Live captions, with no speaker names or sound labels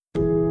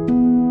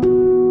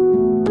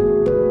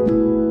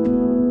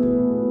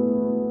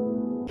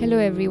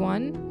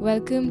everyone.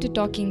 Welcome to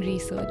Talking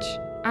Research.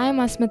 I'm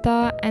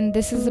Asmita, and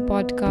this is a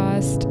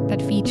podcast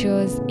that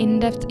features in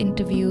depth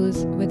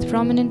interviews with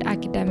prominent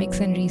academics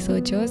and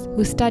researchers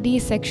who study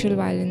sexual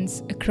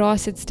violence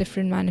across its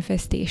different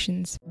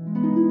manifestations.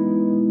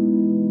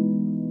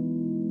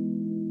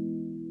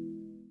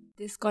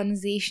 This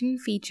conversation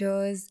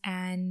features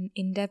an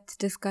in depth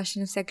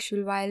discussion of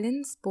sexual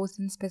violence, both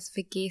in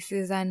specific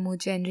cases and more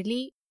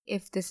generally.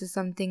 If this is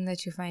something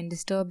that you find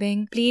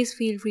disturbing, please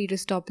feel free to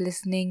stop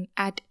listening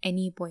at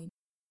any point.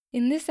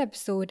 In this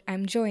episode,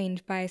 I'm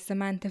joined by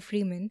Samantha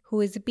Freeman,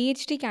 who is a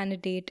PhD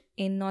candidate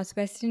in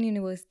Northwestern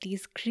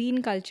University's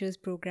Screen Cultures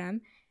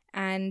program,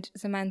 and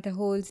Samantha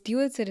holds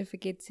dual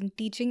certificates in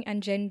teaching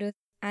and gender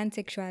and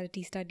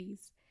sexuality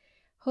studies.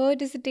 Her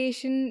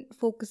dissertation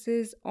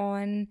focuses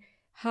on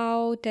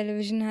how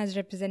television has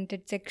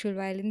represented sexual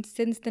violence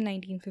since the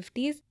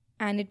 1950s,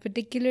 and it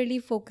particularly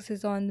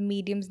focuses on the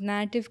medium's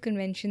narrative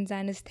conventions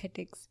and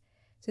aesthetics.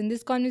 So, in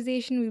this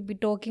conversation, we'll be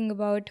talking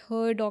about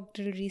her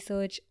doctoral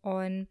research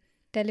on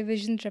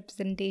television's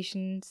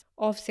representations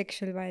of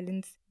sexual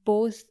violence,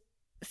 both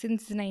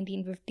since the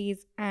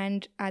 1950s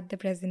and at the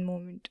present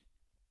moment.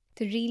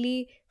 It's a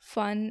really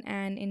fun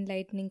and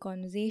enlightening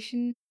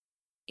conversation.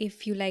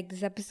 If you like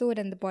this episode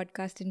and the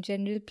podcast in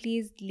general,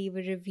 please leave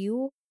a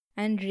review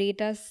and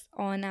rate us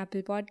on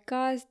Apple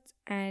Podcasts.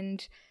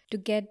 And to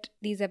get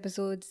these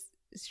episodes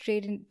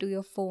straight into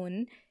your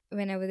phone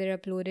whenever they're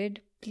uploaded,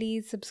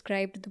 please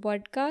subscribe to the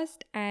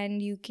podcast,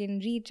 and you can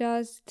reach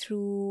us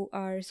through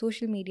our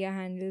social media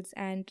handles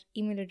and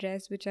email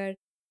address, which are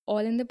all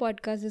in the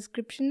podcast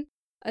description,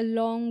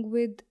 along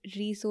with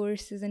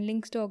resources and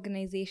links to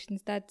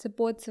organizations that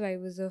support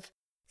survivors of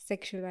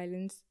sexual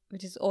violence,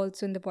 which is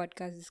also in the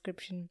podcast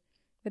description.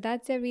 But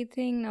that's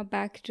everything. Now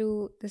back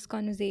to this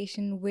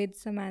conversation with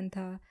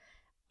Samantha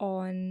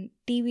on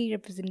TV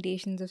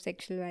representations of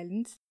sexual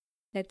violence.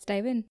 Let's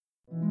dive in.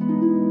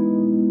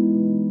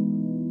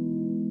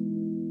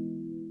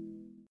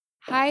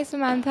 Hi,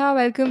 Samantha.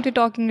 Welcome to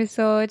Talking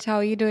Research. How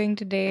are you doing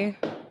today?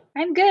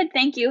 I'm good,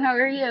 thank you. How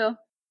are you?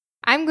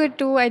 I'm good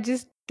too.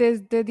 There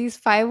are these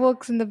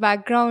fireworks in the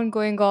background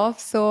going off.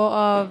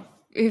 So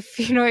if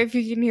if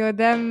you can hear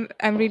them,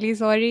 I'm really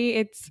sorry.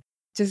 It's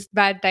just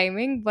bad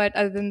timing. But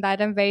other than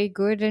that, I'm very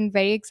good and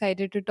very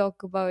excited to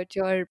talk about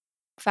your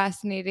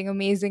fascinating,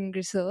 amazing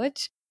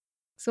research.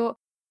 So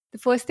the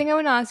first thing I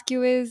want to ask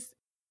you is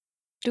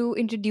to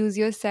introduce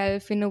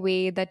yourself in a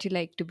way that you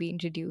like to be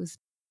introduced.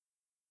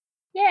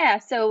 Yeah,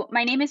 so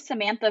my name is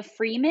Samantha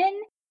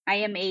Freeman. I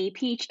am a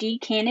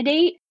PhD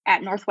candidate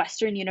at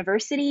Northwestern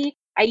University.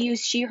 I use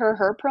she,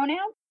 her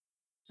pronoun.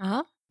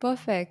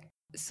 Perfect.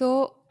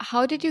 So,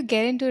 how did you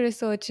get into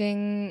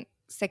researching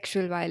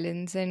sexual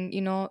violence? And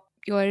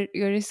your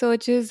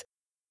research is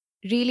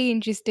really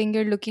interesting.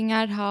 You're looking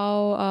at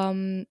how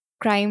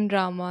crime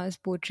dramas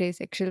portray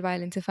sexual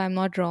violence, if I'm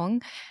not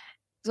wrong.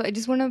 So, I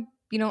just want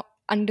to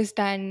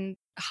understand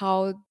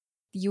how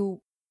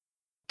you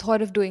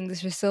thought of doing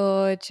this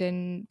research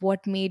and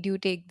what made you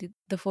take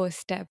the first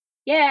step.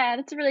 Yeah,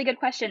 that's a really good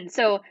question.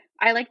 So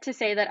I like to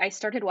say that I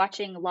started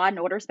watching Law and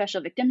Order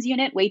Special Victims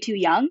Unit way too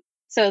young.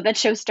 So that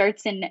show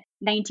starts in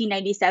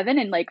 1997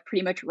 and like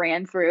pretty much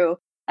ran through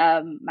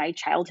my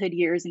childhood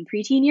years and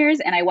preteen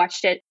years. And I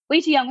watched it way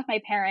too young with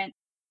my parents,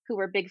 who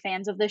were big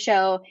fans of the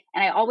show.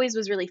 And I always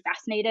was really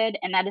fascinated.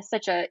 And that is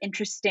such an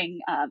interesting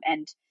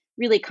and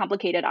really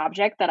complicated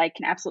object that I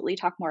can absolutely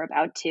talk more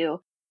about too.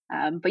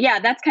 But yeah,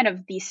 that's kind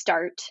of the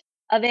start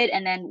of it.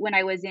 And then when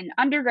I was in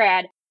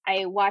undergrad,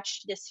 I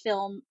watched this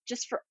film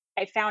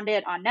I found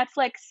it on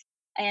Netflix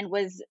and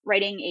was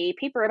writing a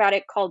paper about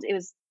it it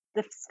was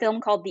the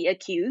film called The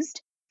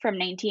Accused from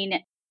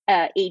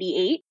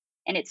 1988.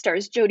 And it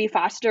stars Jodie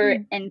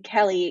Foster and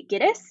Kelly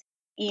Gittes.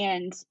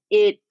 And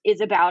it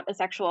is about a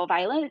sexual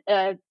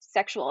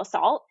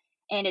assault.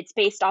 And it's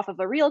based off of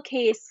a real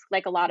case,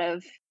 like a lot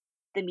of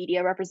the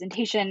media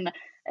representation.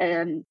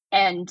 And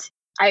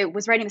I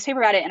was writing this paper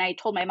about it and I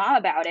told my mom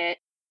about it.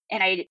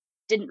 And I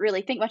didn't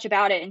really think much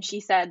about it. And she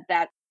said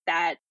that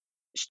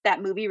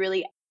movie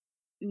really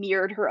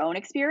mirrored her own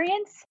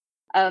experience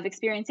of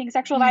experiencing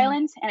sexual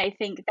violence. And I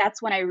think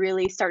that's when I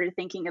really started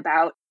thinking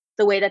about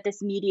the way that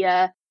this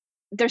media,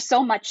 there's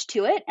so much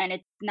to it, and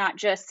it's not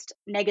just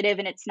negative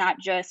and it's not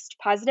just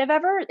positive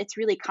ever. It's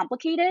really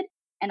complicated.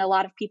 And a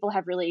lot of people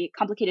have really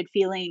complicated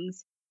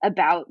feelings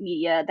about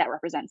media that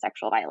represent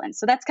sexual violence.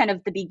 So that's kind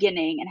of the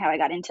beginning and how I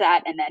got into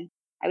that. And then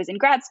I was in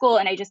grad school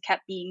and I just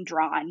kept being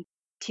drawn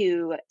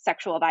to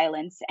sexual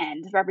violence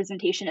and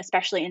representation,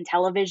 especially in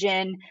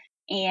television.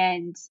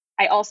 And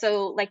I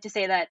also like to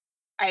say that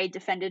I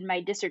defended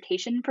my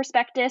dissertation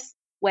prospectus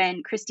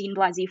when Christine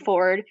Blasey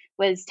Ford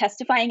was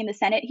testifying in the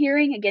Senate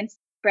hearing against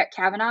Brett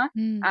Kavanaugh.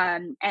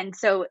 And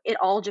so it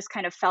all just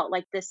kind of felt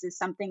like this is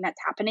something that's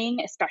happening,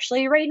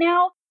 especially right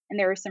now. And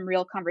there were some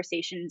real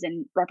conversations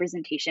and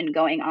representation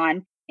going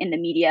on in the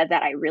media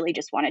that I really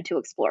just wanted to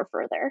explore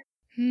further.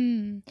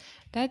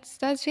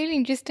 That's really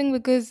interesting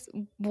because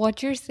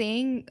what you're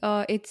saying,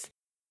 it's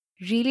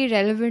really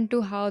relevant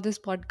to how this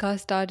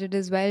podcast started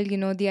as well.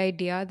 The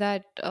idea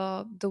that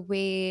the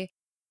way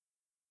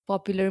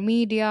popular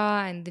media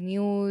and the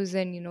news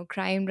and,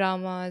 crime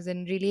dramas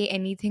and really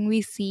anything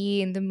we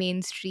see in the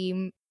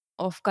mainstream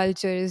of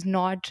culture is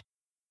not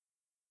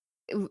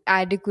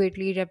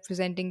adequately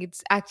representing.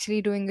 It's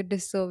actually doing a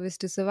disservice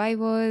to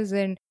survivors,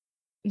 and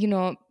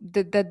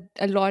that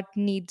a lot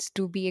needs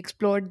to be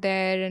explored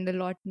there and a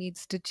lot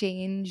needs to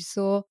change.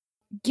 So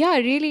yeah,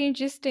 really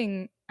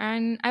interesting.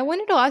 And I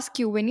wanted to ask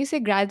you, when you say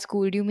grad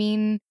school, do you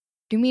mean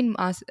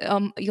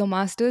your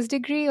master's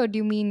degree, or do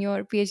you mean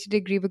your PhD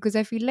degree? Because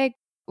I feel like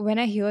when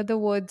I hear the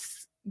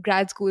words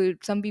grad school,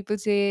 some people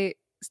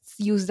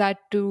use that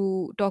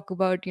to talk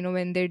about,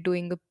 when they're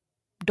doing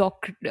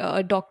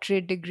a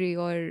doctorate degree,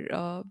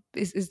 or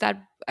is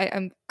that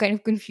I'm kind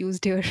of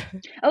confused here.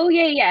 Oh,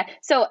 yeah, yeah.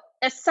 So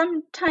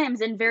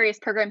sometimes in various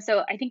programs,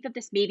 so I think that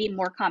this may be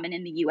more common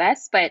in the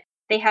US, but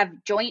they have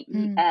joint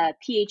Hmm.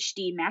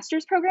 PhD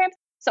master's programs.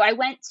 So I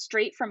went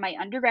straight from my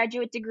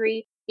undergraduate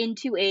degree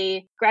into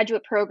a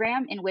graduate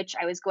program in which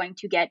I was going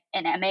to get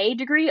an MA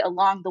degree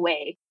along the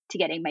way to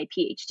getting my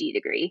PhD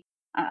degree,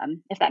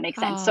 if that makes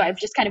sense. So I've Ah,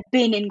 just kind of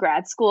been in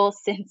grad school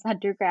since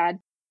undergrad,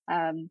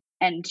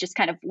 and just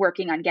kind of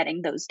working on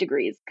getting those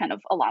degrees kind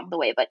of along the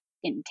way, but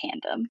in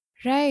tandem.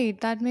 right.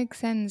 That makes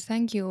sense.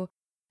 Thank you.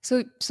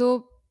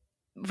 So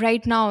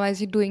right now,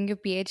 as you're doing your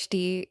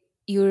PhD,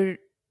 you're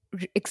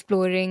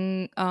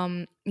exploring,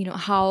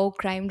 how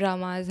crime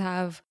dramas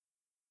have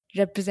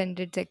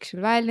represented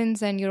sexual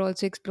violence, and you're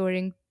also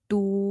exploring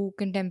two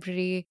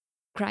contemporary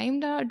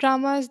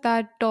dramas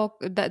that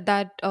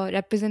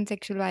represent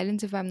sexual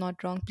violence. If I'm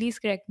not wrong, please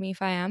correct me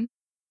if I am.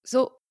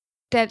 So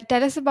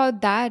tell us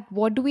about that.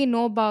 What do we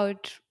know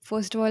about,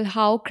 first of all,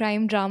 how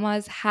crime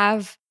dramas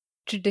have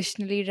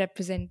traditionally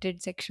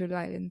represented sexual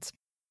violence?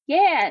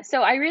 Yeah,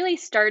 so I really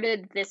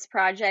started this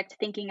project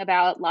thinking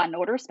about Law and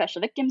Order Special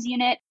Victims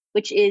Unit,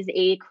 which is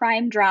a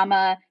crime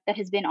drama that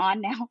has been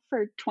on now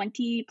for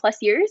 20 plus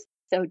years,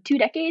 so 2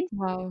 decades,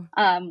 Wow.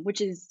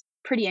 which is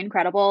pretty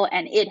incredible.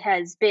 And it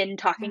has been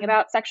talking Yeah.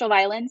 about sexual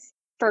violence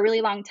for a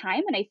really long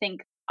time. And I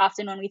think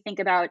often when we think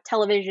about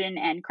television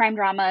and crime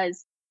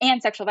dramas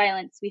and sexual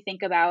violence, we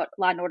think about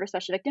Law and Order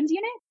Special Victims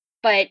Unit.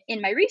 But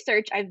in my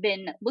research, I've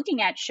been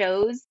looking at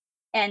shows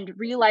and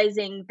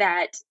realizing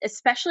that,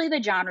 especially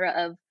the genre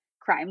of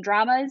crime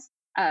dramas,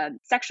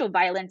 sexual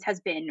violence has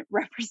been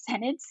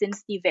represented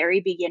since the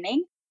very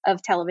beginning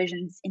of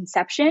television's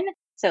inception.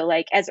 So,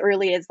 like as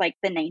early as like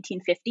the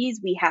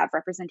 1950s, we have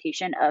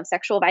representation of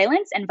sexual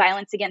violence and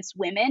violence against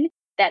women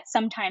that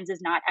sometimes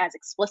is not as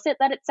explicit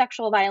that it's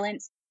sexual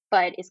violence,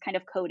 but is kind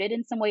of coded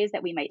in some ways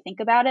that we might think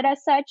about it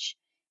as such.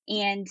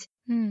 And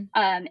Hmm.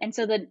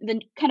 so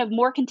the kind of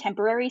more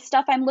contemporary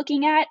stuff I'm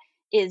looking at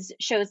is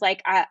shows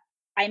like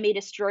I May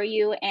Destroy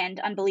You and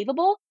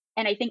Unbelievable.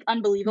 And I think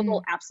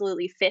Unbelievable Hmm.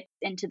 absolutely fits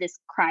into this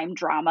crime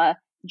drama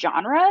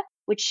genre,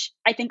 which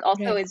I think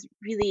also Right. is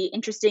really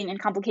interesting and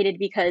complicated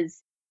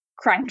because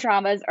crime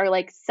dramas are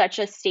like such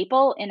a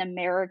staple in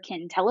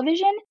American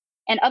television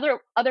and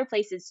other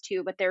places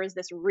too. But there is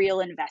this real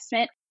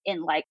investment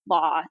in like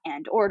law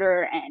and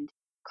order and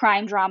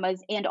crime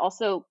dramas and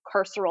also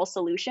carceral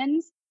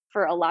solutions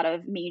for a lot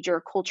of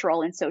major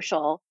cultural and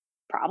social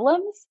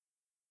problems.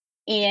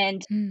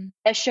 And Hmm.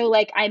 a show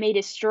like I May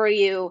Destroy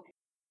You,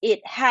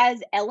 it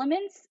has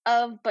elements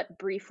of, but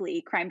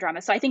briefly, crime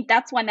drama. So I think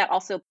that's one that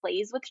also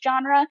plays with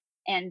genre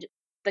and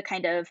the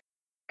kind of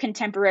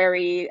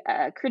contemporary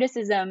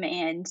criticism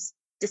and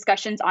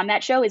discussions on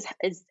that show is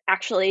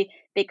actually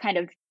they kind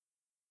of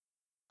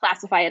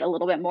classify it a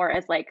little bit more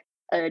as like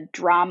a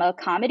drama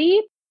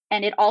comedy.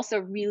 And it also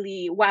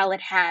really, while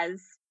it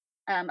has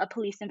a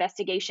police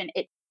investigation,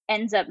 it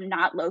ends up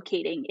not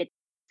locating its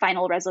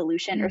final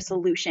resolution or Hmm.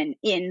 solution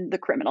in the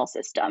criminal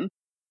system.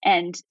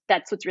 And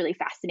that's what's really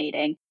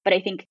fascinating. But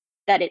I think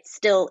that it's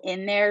still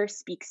in there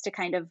speaks to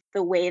kind of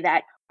the way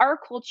that our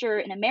culture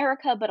in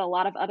America, but a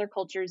lot of other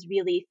cultures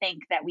really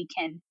think that we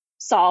can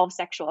solve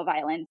sexual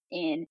violence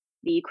in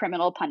the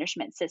criminal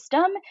punishment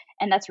system.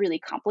 And that's really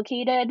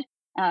complicated,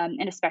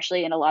 and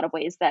especially in a lot of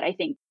ways that I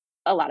think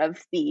a lot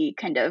of the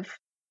kind of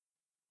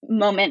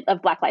moment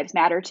of Black Lives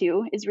Matter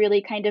too is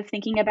really kind of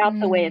thinking about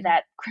the way Hmm.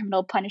 that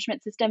criminal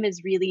punishment system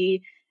is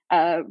really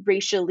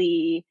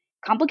racially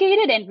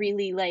complicated and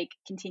really like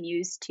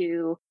continues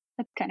to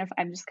that's kind of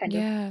I'm just kind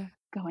of Yeah.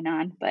 going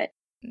on, but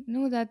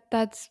No,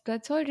 that's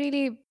all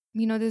really,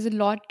 there's a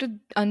lot to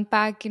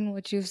unpack in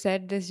what you've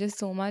said. There's just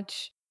so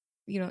much,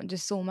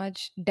 just so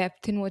much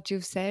depth in what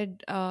you've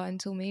said,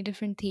 and so many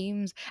different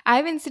themes.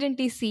 I've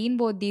incidentally seen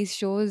both these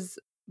shows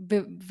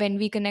when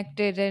we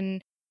connected,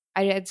 and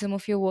I read some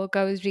of your work.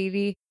 I was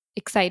really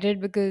excited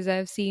because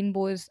I've seen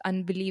both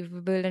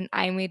Unbelievable and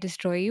I May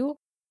Destroy You.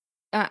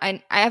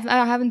 And I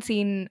haven't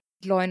seen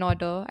Law and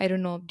Order. I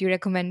don't know. Do you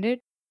recommend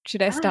it?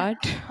 Should I ah,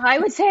 start? I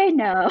would say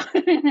no.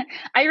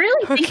 I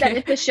really think that Okay.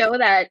 it's a show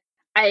that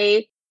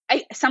I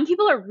some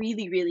people are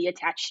really, really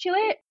attached to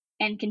it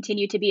and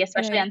continue to be,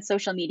 especially Right. on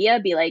social media,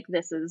 be like,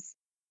 this is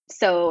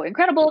so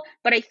incredible.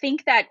 But I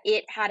think that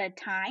it had a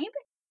time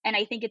And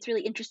I think it's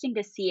really interesting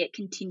to see it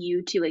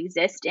continue to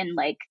exist in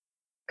like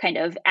kind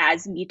of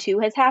as Me Too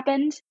has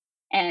happened.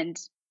 And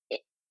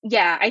it,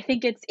 yeah, I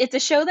think it's a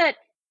show that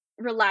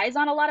relies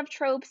on a lot of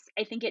tropes.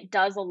 I think it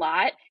does a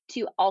lot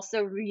to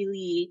also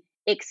really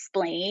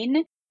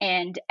explain.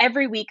 And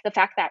every week, the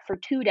fact that for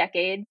 2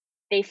 decades,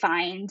 they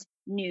find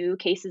new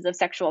cases of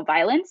sexual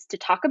violence to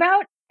talk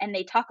about, and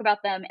they talk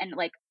about them and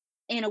like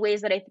in a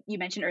ways that you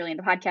mentioned earlier in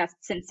the podcast,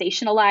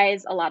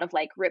 sensationalize a lot of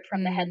like rip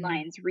from the Hmm.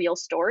 headlines real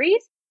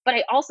stories. But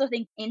I also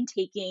think in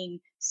taking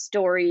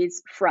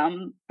stories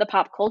from the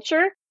pop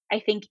culture, I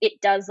think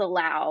it does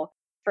allow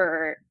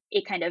for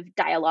a kind of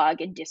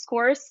dialogue and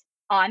discourse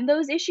on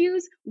those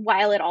issues,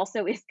 while it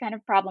also is kind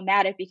of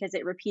problematic because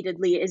it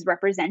repeatedly is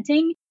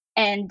representing.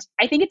 And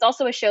I think it's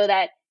also a show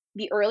that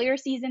the earlier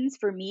seasons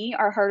for me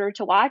are harder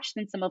to watch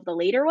than some of the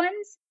later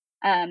ones,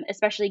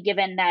 especially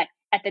given that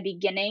at the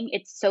beginning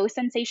it's so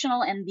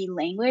sensational and the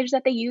language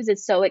that they use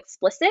is so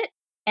explicit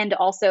and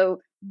also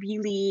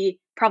really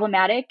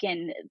problematic.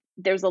 And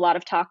there's a lot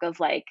of talk of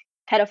like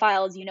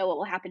pedophiles, you know what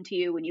will happen to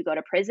you when you go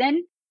to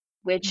prison,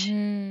 which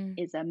Hmm.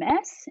 is a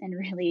mess and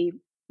really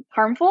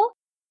harmful.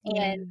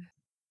 Yeah.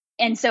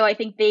 And so I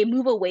think they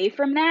move away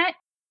from that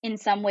in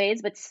some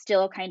ways, but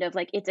still kind of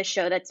like it's a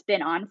show that's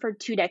been on for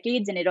 2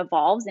 decades and it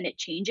evolves and it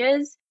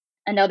changes.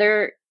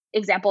 Another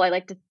example I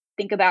like to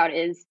think about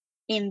is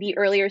in the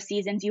earlier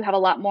seasons, you have a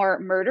lot more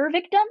murder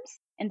victims.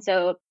 And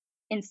so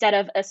instead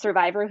of a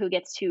survivor who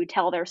gets to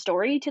tell their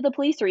story to the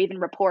police or even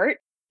report,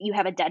 you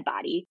have a dead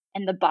body,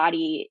 and the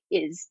body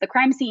is the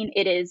crime scene.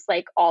 It is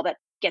like all that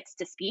gets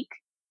to speak.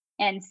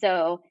 And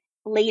so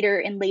later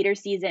in later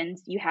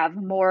seasons, you have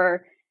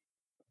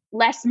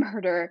less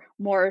murder,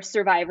 more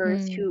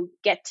survivors Hmm. who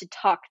get to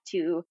talk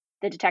to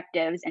the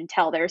detectives and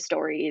tell their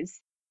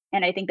stories.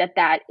 And I think that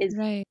that is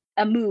Right.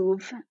 a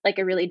move, like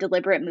a really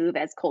deliberate move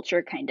as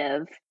culture kind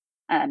of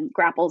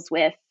grapples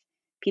with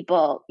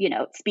people,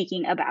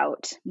 speaking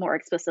about more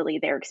explicitly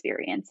their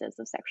experiences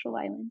of sexual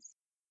violence.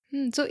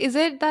 So is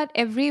it that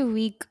every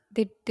week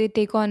they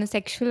take on a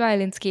sexual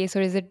violence case,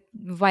 or is it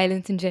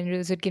violence in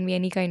general? So it can be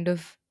any kind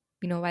of,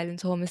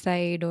 violence,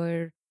 homicide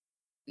or,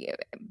 yeah,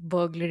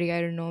 burglary,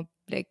 I don't know.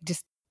 Like,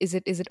 just is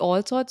it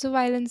all sorts of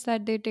violence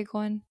that they take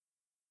on?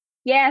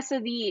 Yeah, so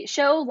the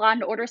show Law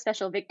and Order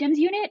Special Victims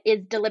Unit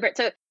is deliberate.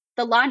 So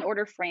the Law and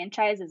Order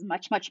franchise is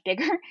much, much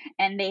bigger,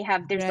 and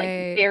there's like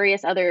Right.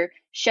 various other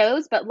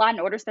shows, but Law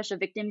and Order Special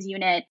Victims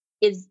Unit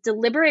is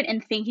deliberate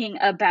in thinking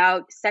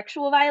about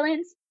sexual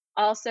violence,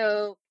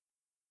 also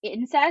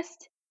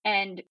incest,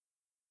 and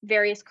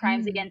various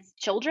crimes Hmm. against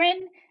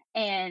children,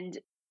 and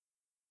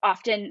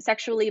often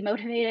sexually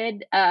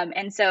motivated.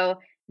 And so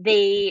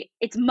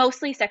it's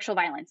mostly sexual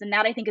violence. And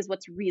that I think is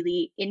what's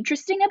really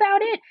interesting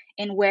about it,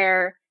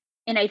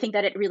 and I think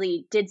that it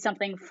really did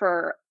something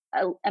for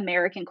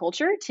American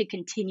culture to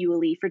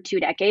continually for 2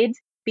 decades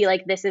be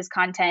like, this is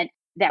content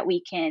that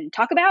we can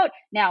talk about.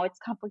 Now it's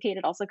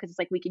complicated also because it's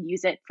like we can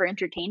use it for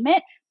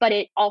entertainment, but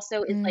it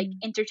also is like Hmm.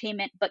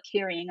 entertainment, but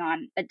carrying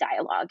on a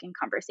dialogue and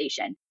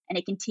conversation. And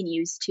it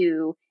continues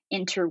to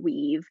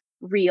interweave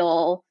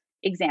real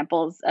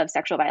examples of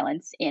sexual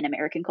violence in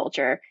American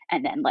culture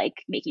and then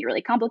like making it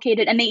really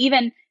complicated. And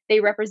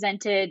they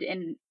represented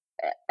in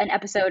an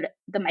episode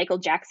the Michael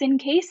Jackson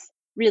case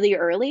really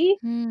early,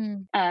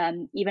 Hmm.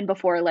 even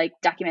before like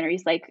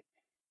documentaries like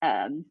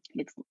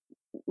it's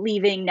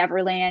Leaving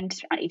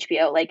Neverland on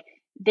HBO. Like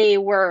they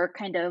were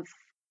kind of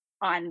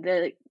on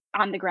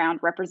the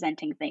ground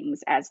representing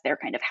things as they're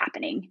kind of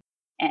happening,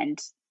 and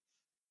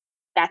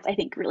that's I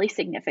think really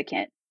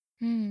significant.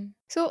 Hmm.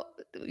 So,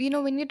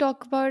 when you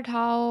talk about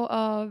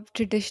how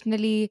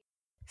traditionally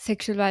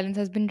sexual violence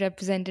has been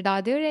represented,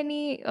 are there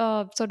any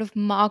sort of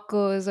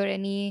markers or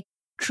any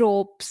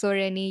tropes or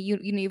any,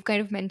 you've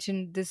kind of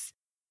mentioned this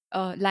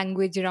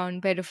language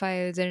around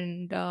pedophiles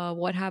and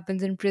what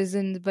happens in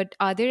prisons, but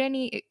are there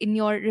any, in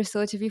your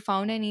research, have you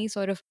found any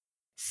sort of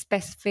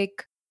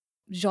specific,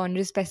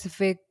 genre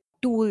specific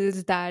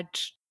tools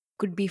that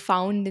could be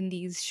found in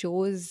these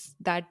shows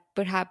that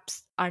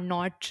perhaps are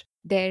not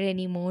there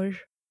anymore?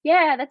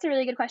 Yeah, that's a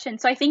really good question.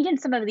 So I think in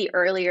some of the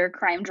earlier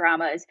crime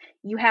dramas,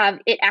 you have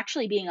it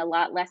actually being a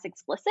lot less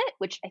explicit,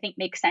 which I think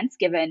makes sense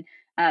given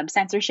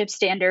censorship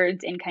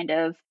standards and kind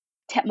of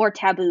more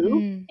taboo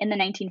Mm, in the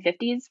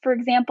 1950s, for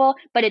example.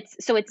 But it's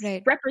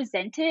right.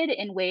 represented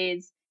in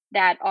ways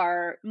that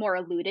are more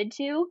alluded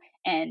to,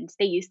 and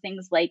they use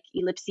things like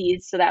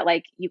ellipses so that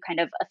like you kind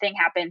of a thing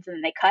happens and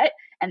then they cut,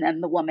 and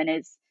then the woman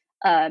is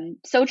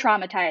so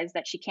traumatized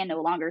that she can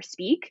no longer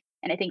speak.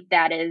 And I think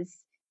that is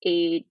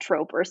a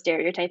trope or a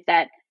stereotype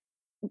that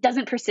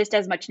doesn't persist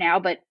as much now,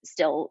 but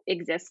still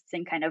exists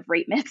in kind of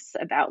rape myths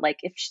about like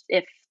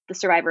if the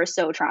survivor is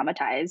so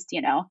traumatized,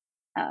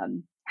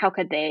 how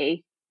could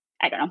they,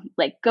 I don't know,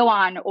 like go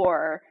on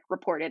or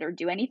report it or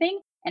do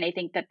anything? And I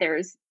think that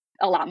there's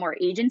a lot more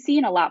agency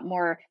and a lot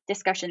more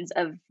discussions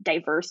of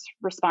diverse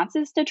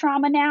responses to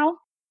trauma now,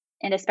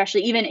 and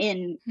especially even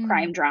in Hmm.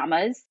 crime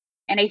dramas.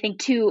 And I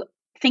think too,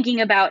 thinking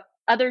about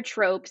other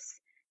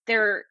tropes,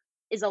 there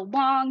is a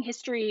long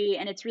history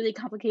and it's really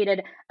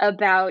complicated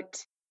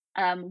about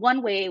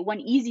one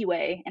easy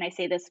way, and I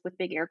say this with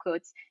big air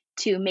quotes,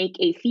 to make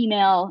a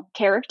female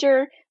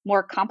character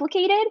more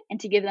complicated and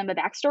to give them a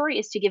backstory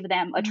is to give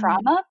them a Mm.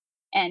 trauma.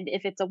 And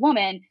if it's a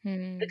woman, it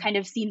Mm. kind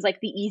of seems like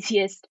the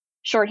easiest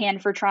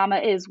shorthand for trauma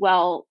is,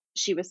 well,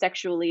 she was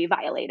sexually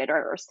violated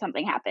or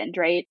something happened,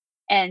 right?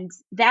 And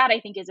that I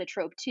think is a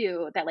trope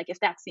too, that like if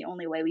that's the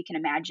only way we can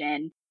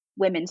imagine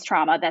women's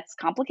trauma, that's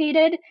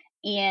complicated.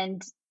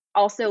 And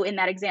also in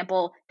that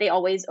example, they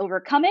always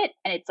overcome it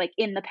and it's like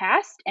in the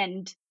past,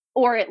 and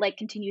or it like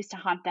continues to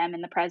haunt them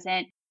in the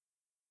present,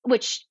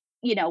 which,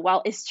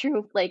 while is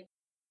true, like,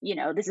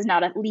 this is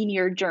not a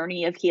linear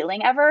journey of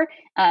healing ever.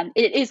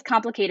 It is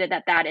complicated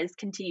that is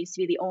continues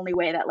to be the only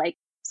way that like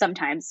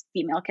sometimes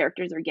female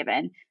characters are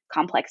given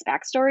complex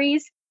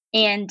backstories.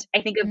 And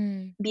I think of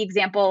Mm. the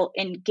example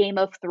in Game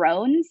of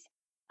Thrones.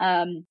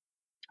 I don't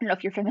know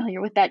if you're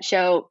familiar with that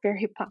show,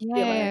 very Yeah, yeah,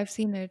 popular. yeah, I've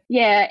seen it.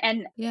 Yeah,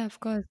 and Yeah, of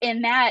course.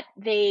 in that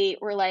they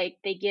were like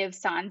they give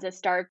Sansa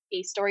Stark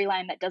a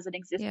storyline that doesn't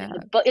exist in Yeah.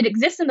 the book. It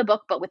exists in the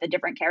book, but with a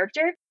different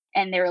character.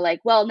 And they were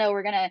like, well, no,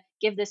 we're gonna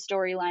give this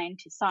storyline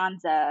to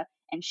Sansa,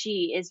 and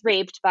she is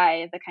raped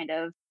by the kind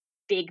of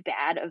big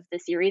bad of the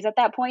series at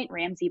that point,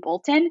 Ramsay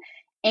Bolton.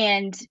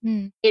 And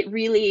Mm. it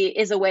really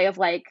is a way of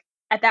like,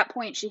 at that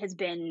point, she has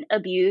been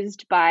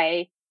abused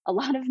by a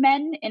lot of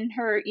men in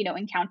her,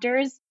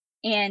 encounters.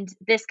 And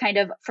this kind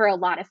of, for a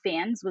lot of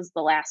fans, was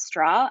the last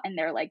straw. And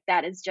they're like,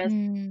 that is just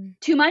Mm.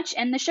 too much.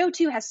 And the show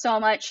too has so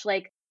much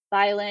like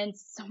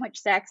violence, so much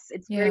sex.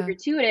 It's very Yeah.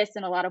 gratuitous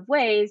in a lot of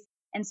ways.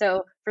 And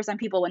so for some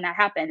people, when that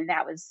happened,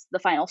 that was the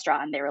final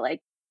straw, and they were like,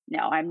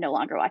 no, I'm no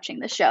longer watching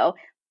the show.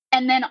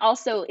 And then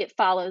also it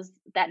follows,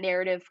 that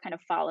narrative kind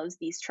of follows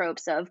these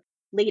tropes of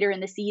later in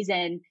the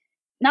season,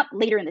 not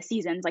later in the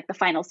seasons, like the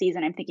final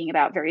season, I'm thinking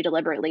about very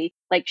deliberately,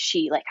 like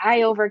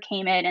I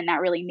overcame it and that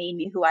really made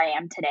me who I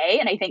am today.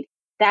 And I think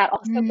that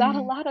also got a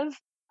Mm. lot of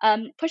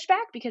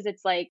pushback, because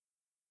it's like,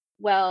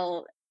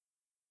 well,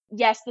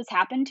 yes, this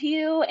happened to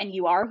you and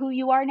you are who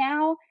you are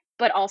now,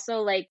 but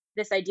also like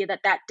this idea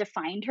that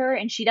defined her.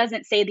 And she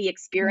doesn't say the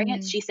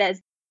experience, Mm. she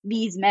says,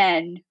 these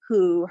men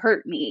who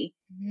hurt me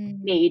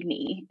Mm. made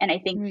me. And I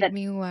think Made that,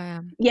 me who I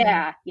am. Yeah.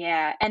 yeah,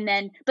 yeah. And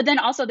then, but then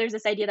also there's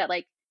this idea that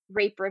like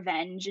rape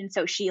revenge. And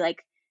so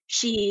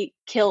she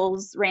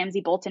kills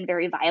Ramsay Bolton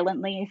very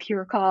violently, if you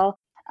recall.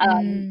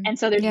 Mm. And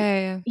so Yeah, there's, yeah,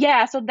 yeah.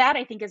 yeah, so that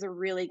I think is a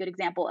really good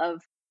example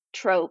of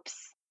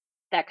tropes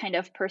that kind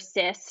of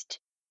persist.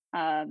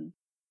 Um,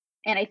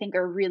 and I think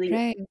are really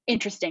Right.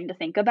 interesting to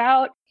think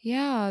about.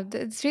 Yeah,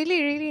 it's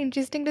really, really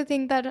interesting to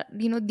think that,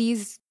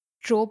 these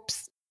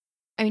tropes,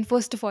 I mean,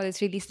 first of all,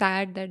 it's really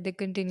sad that they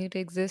continue to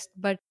exist,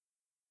 but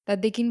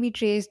that they can be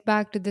traced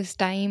back to this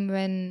time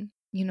when,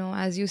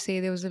 as you say,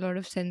 there was a lot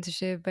of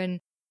censorship and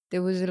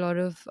there was a lot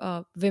of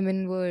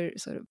women were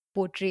sort of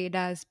portrayed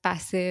as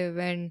passive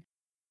and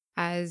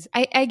as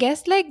I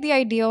guess like the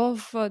idea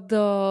of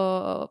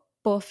the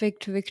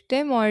perfect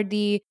victim or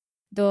the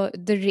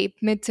rape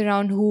myths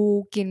around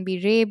who can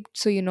be raped.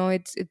 So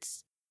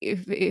it's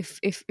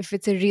if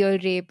it's a real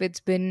rape, it's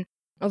been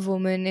a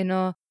woman in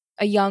a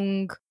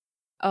young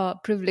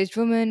privileged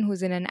woman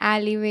who's in an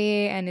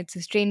alleyway, and it's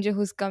a stranger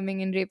who's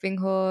coming and raping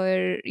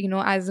her.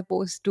 As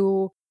opposed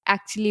to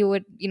actually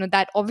what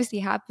that obviously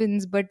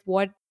happens, but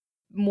what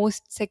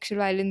most sexual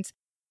violence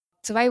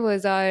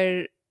survivors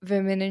are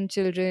women and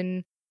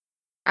children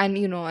and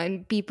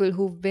and people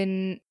who've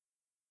been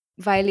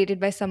violated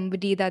by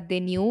somebody that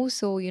they knew,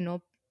 so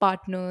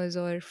partners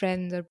or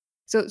friends or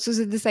so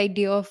this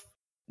idea of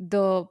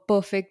the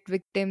perfect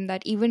victim,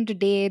 that even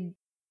today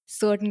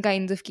certain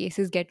kinds of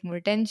cases get more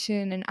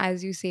attention, and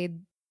as you say,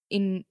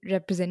 in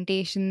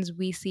representations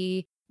we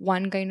see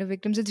one kind of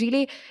victims. It's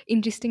really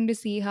interesting to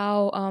see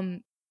how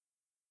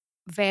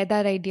where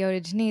that idea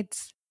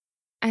originates.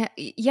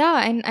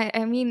 Yeah, and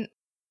I mean,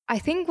 I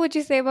think what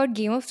you say about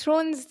Game of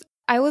Thrones,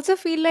 I also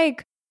feel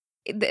like,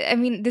 I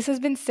mean, this has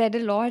been said a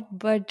lot,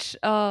 but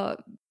there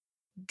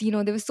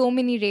were so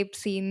many rape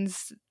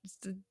scenes,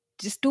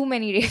 just too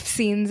many rape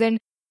scenes, and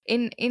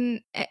and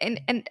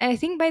I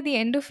think by the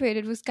end of it,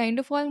 it was kind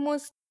of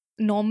almost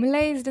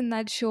normalized in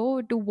that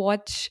show to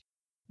watch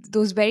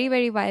those very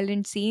very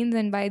violent scenes,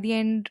 and by the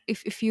end,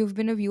 if you've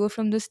been a viewer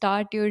from the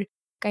start, you're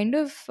kind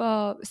of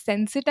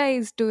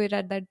sensitized to it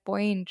at that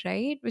point,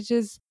 right? Which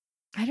is,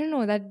 I don't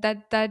know,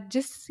 that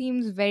just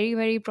seems very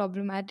very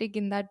problematic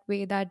in that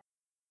way, that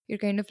you're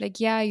kind of like,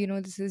 yeah,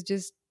 this is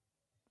just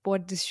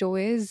what this show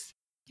is.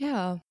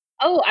 Yeah.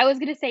 Oh, I was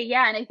gonna say,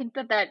 yeah, and I think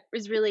that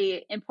is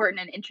really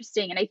important and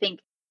interesting. And I think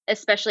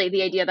especially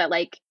the idea that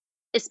like,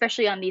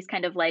 especially on these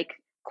kind of like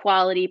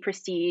quality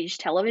prestige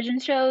television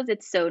shows,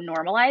 it's so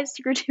normalized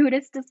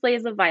gratuitous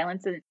displays of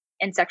violence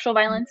and sexual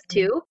violence Mhm.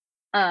 too.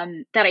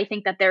 That I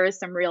think that there is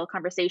some real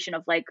conversation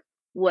of like,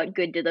 what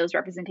good do those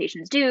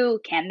representations do?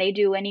 Can they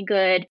do any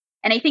good?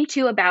 And I think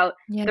too about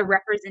Yeah. the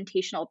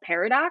representational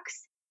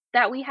paradox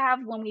that we have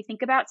when we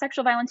think about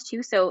sexual violence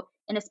too. So,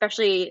 and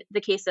especially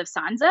the case of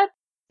Sansa,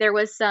 there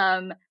was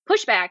some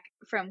pushback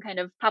from kind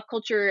of pop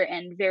culture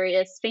and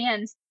various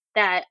fans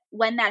that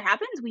when that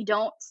happens, we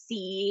don't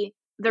see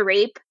the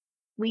rape.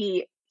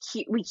 We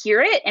we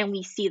hear it and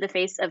we see the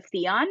face of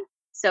Theon.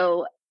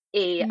 So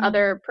a Mm.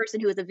 other person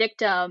who is a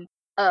victim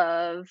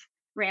of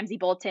Ramsay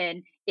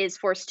Bolton is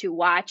forced to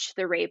watch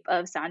the rape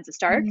of Sansa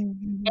Stark.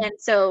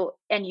 Mm-hmm.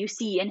 And you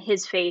see in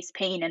his face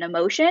pain and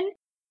emotion.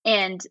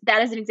 And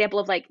that is an example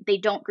of like they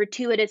don't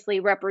gratuitously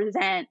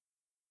represent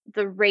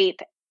the rape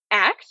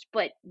act,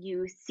 but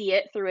you see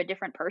it through a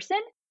different person.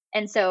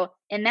 And so,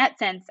 in that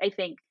sense, I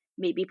think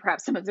maybe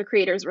perhaps some of the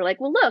creators were like,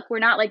 well, look, we're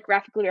not like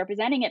graphically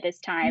representing it this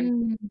time,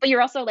 Mm. but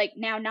you're also like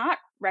now not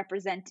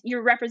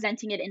you're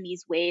representing it in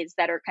these ways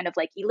that are kind of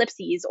like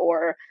ellipses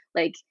or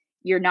like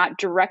you're not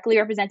directly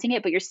representing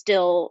it, but you're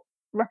still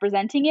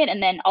representing it.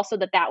 And then also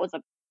that was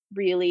a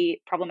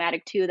really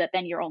problematic too, that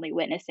then you're only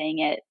witnessing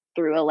it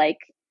through a like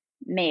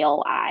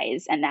male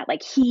eyes and that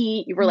like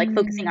you were like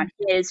focusing on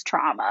Mm. his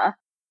trauma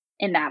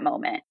in that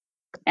moment.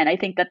 And I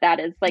think that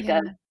is like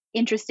a Yeah.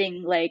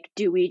 interesting like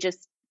do we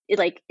just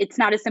like it's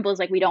not as simple as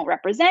like we don't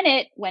represent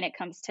it when it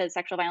comes to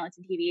sexual violence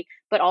in TV,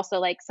 but also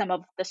like some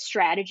of the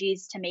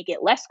strategies to make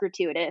it less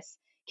gratuitous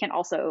can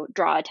also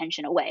draw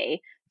attention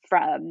away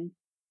from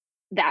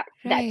that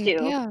Right.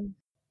 too. Yeah.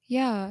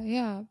 Yeah.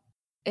 Yeah.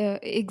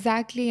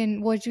 Exactly.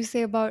 And what you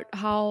say about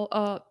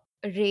how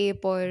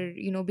rape or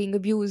being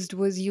abused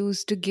was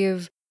used to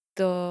give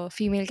the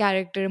female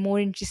character a more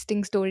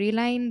interesting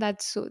storyline.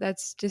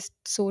 That's just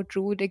so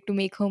true. Like to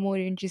make her more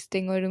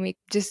interesting or to make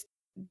just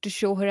to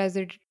show her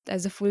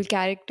as a full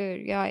character.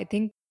 Yeah, I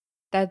think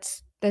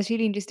that's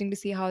really interesting to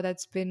see how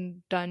that's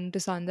been done to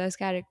Sanda's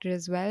character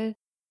as well.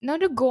 Now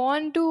to go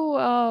on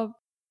to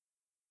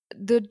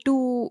the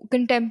two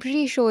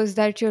contemporary shows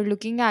that you're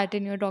looking at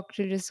in your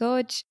doctoral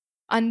research,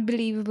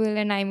 Unbelievable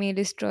and I May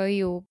Destroy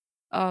You.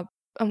 uh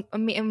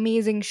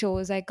Amazing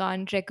shows. I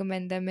can't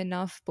recommend them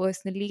enough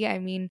personally. I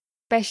mean,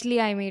 especially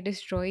I May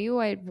Destroy You,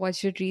 I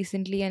watched it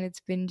recently and it's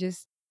been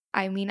just,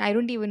 I mean, I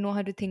don't even know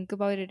how to think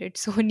about it.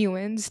 It's so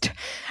nuanced.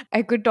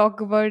 I could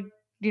talk about,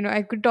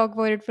 I could talk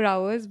about it for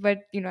hours, but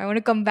I want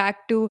to come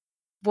back to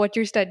what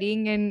you're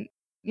studying. And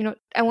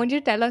I want you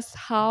to tell us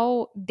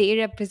how they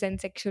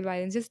represent sexual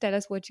violence. Just tell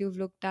us what you've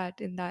looked at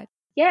in that.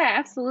 Yeah,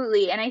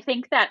 absolutely. And I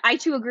think that I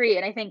too agree.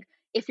 And I think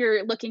if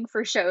you're looking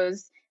for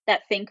shows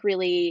that think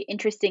really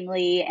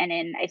interestingly and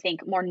in, I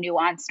think, more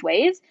nuanced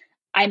ways,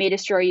 I May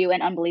Destroy You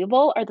and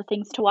Unbelievable are the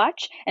things to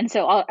watch. And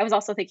so I was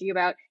also thinking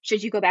about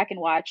should you go back and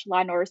watch Law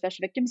and Order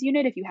Special Victims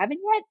Unit if you haven't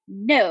yet?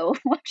 No,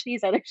 watch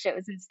these other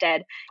shows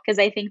instead, because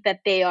I think that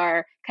they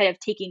are kind of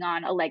taking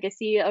on a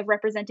legacy of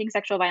representing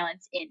sexual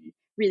violence in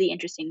really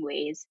interesting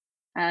ways.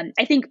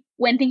 I think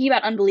when thinking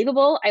about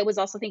Unbelievable, I was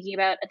also thinking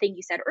about a thing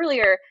you said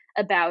earlier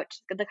about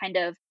the kind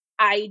of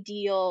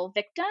ideal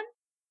victim.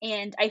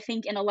 And I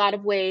think in a lot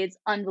of ways,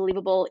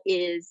 Unbelievable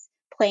is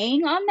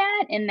playing on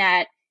that, in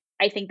that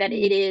I think that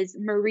Mm, it is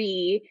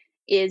Marie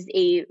is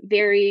a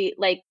very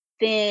like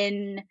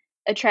thin,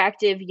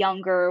 attractive,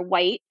 younger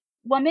white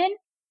woman.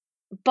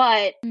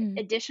 But mm.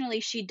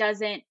 additionally, she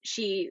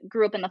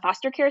grew up in the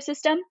foster care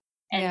system.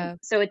 And Yeah,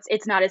 so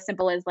it's not as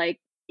simple as like,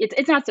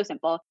 it's not so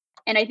simple.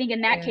 And I think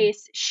in that yeah.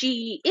 case,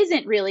 she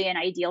isn't really an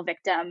ideal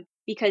victim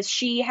because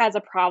she has a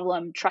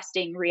problem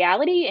trusting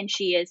reality. And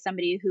she is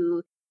somebody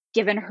who,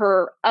 given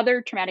her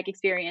other traumatic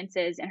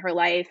experiences in her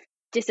life,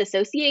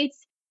 disassociates.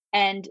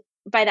 And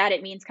by that,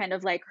 it means kind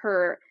of like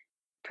her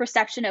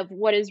perception of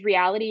what is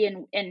reality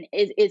and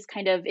is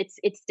kind of it's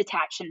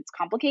detached and it's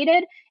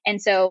complicated.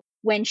 And so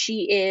when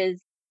she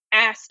is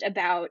asked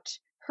about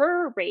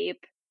her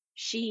rape,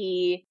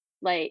 she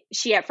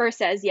at first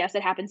says, yes,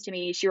 it happens to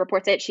me. She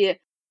reports it.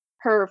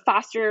 Her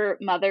foster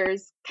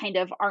mothers kind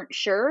of aren't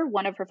sure.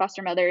 One of her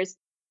foster mothers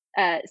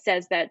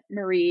says that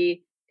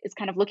Marie is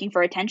kind of looking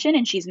for attention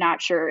and she's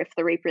not sure if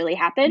the rape really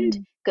happened.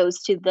 Mm,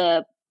 Goes to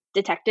the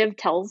detective,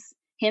 tells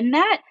him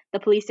that. The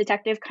police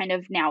detective kind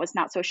of now is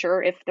not so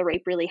sure if the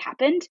rape really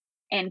happened,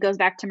 and goes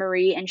back to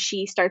Marie, and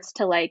she starts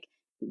to like,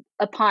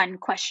 upon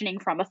questioning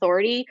from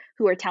authority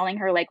who are telling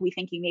her like, we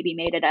think you maybe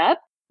made it up,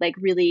 like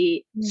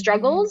really mhm.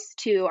 struggles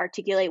to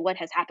articulate what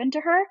has happened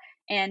to her.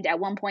 And at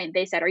one point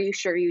they said, are you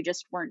sure you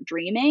just weren't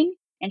dreaming?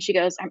 And she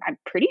goes, I'm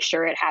pretty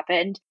sure it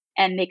happened.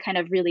 And they kind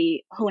of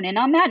really hone in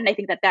on that. And I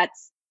think that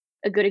that's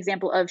a good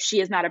example of she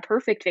is not a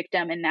perfect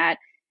victim, in that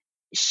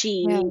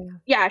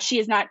Yeah, she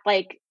is not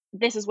like,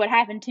 this is what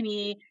happened to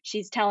me.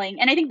 She's telling,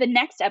 and I think the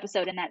next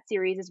episode in that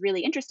series is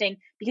really interesting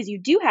because you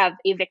do have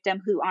a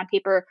victim who on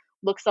paper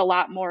looks a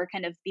lot more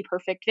kind of the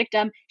perfect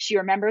victim. She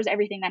remembers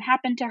everything that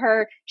happened to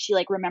her. She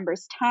like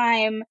remembers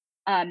time.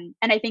 And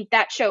I think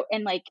that show,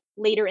 and like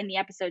later in the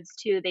episodes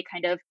too, they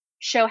kind of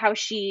show how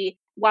she,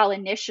 while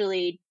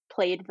initially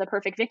played the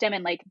perfect victim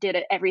and like did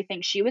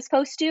everything she was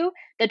supposed to,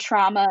 the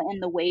trauma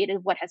and the weight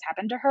of what has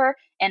happened to her,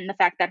 and the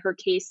fact that her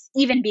case,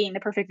 even being the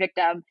perfect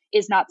victim,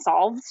 is not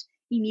solved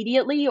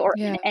immediately or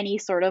in yeah, any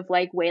sort of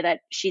like way that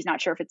she's not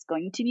sure if it's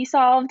going to be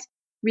solved,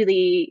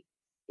 really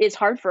is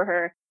hard for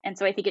her. And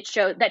so I think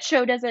that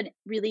show does a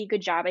really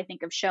good job, I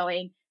think, of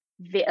showing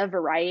a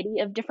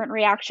variety of different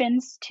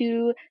reactions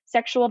to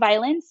sexual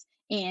violence,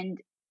 and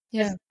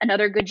yeah. just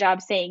another good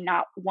job saying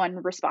not one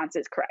response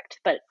is correct,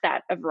 but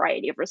that a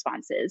variety of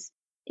responses.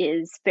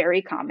 is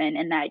very common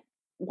and that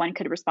one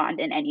could respond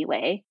in any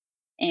way.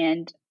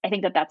 And I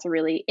think that that's a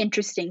really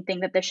interesting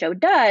thing that the show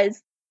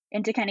does.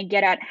 And to kind of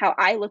get at how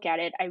I look at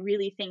it, I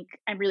really think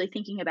I'm really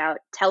thinking about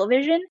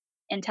television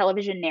and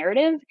television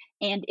narrative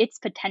and its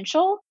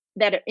potential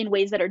that in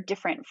ways that are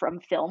different from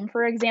film,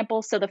 for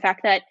example. So the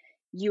fact that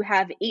you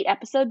have 8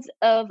 episodes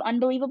of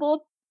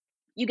Unbelievable,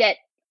 you get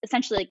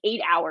essentially like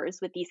 8 hours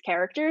with these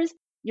characters.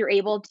 You're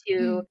able to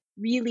Mm.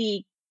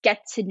 really get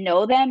to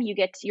know them.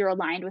 You're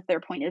aligned with their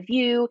point of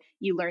view.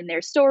 You learn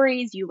their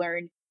stories. You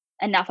learn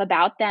enough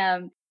about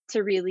them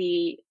to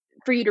really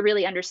for you to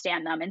really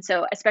understand them. And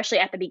so, especially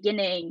at the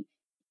beginning,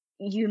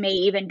 you may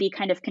even be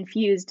kind of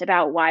confused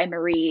about why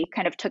Marie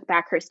kind of took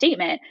back her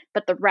statement.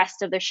 But the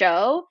rest of the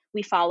show,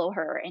 we follow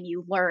her and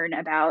you learn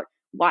about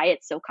why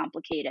it's so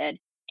complicated.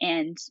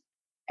 And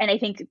I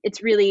think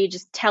it's really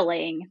just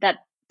telling that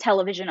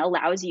television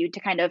allows you to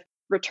kind of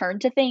return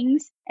to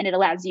things and it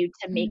allows you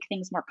to make Mm.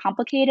 things more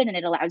complicated and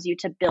it allows you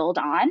to build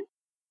on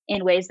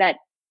in ways that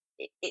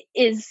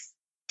is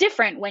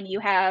different when you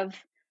have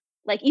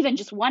like even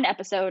just one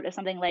episode of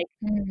something like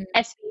Mm.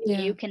 SVU.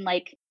 Yeah. You can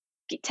like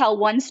tell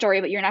one story,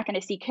 but you're not going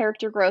to see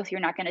character growth. You're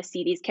not going to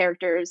see these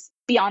characters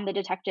beyond the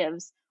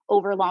detectives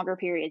over longer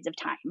periods of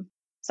time.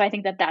 So I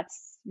think that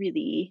that's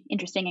really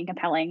interesting and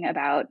compelling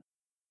about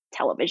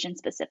television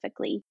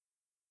specifically.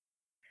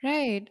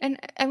 Right. And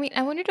I mean,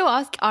 I wanted to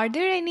ask, are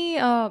there any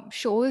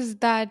shows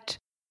that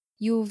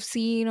you've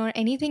seen or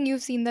anything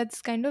you've seen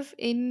that's kind of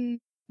in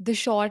the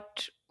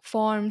short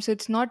form? So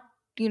it's not,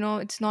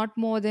 it's not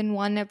more than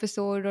one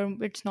episode or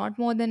it's not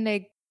more than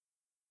like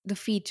the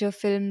feature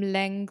film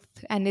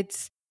length, and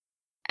it's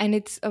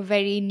a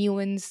very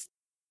nuanced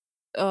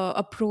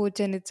approach,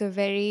 and it's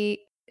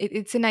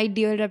an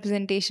ideal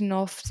representation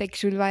of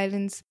sexual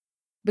violence,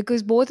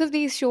 because both of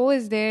these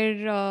shows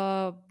they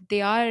are,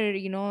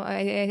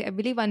 I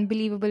believe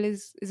Unbelievable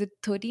is it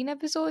 13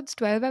 episodes,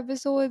 12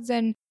 episodes,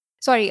 and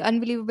sorry,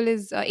 Unbelievable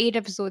is 8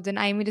 episodes, and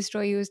I May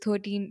Destroy You is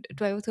 12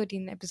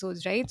 13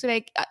 episodes, right? So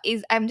like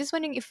is I'm just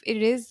wondering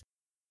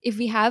if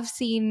we have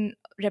seen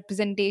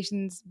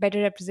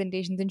better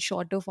representations in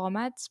shorter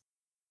formats.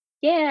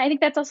 Yeah, I think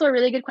that's also a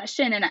really good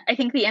question. And I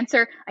think the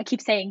answer, I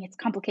keep saying it's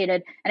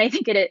complicated, and I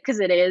think it is because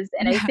it is.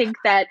 And I think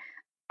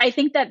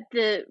that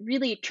the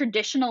really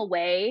traditional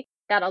way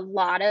that a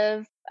lot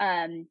of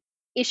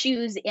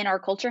issues in our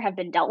culture have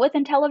been dealt with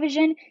in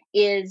television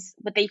is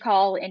what they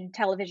call in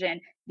television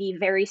the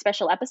very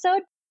special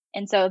episode.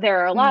 And so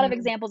there are a lot of Mm,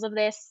 examples of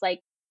this. Like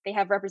they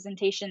have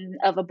representation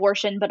of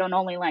abortion, but on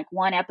only like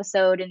one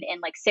episode in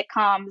like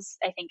sitcoms,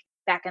 I think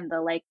back in the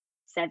like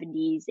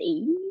 70s,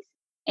 80s.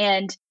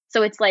 And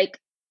so it's like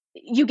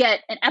you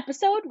get an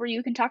episode where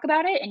you can talk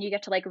about it and you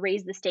get to like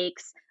raise the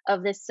stakes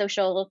of this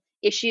social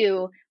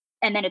issue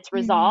and then it's mm,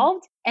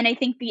 resolved. And I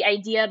think the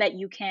idea that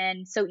you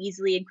can so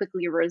easily and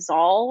quickly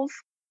resolve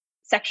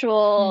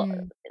sexual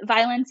mm,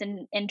 violence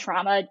and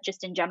trauma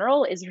just in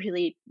general is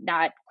really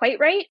not quite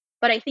right.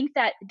 But I think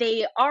that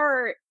they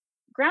are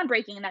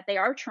groundbreaking in that they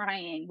are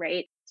trying,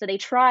 right? So they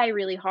try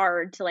really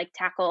hard to like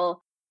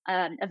tackle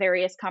a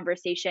various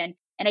conversation.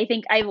 And I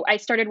think I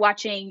started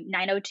watching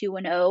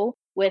 90210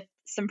 with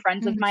some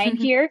friends of mine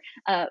mm. here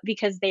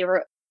because they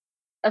were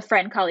a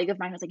friend colleague of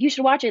mine was like, you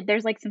should watch it,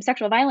 there's like some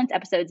sexual violence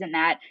episodes in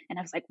that. And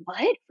I was like,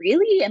 what,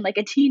 really? And like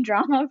a teen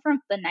drama from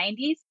the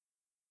 90s.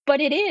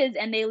 But it is,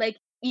 and they like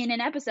in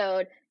an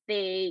episode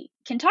they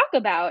can talk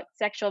about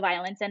sexual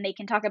violence and they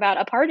can talk about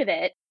a part of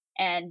it.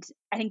 And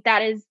I think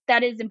that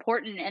is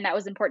important, and that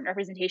was important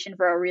representation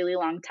for a really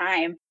long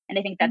time. And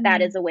I think that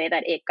that Mm. is a way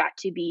that it got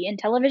to be in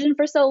television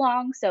for so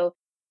long. So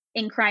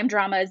in crime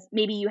dramas,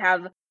 maybe you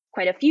have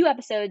quite a few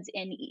episodes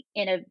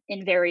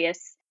in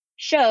various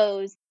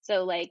shows.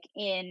 So like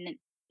in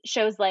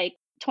shows like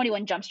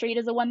 21 Jump Street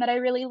is the one that I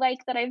really like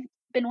that I've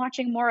been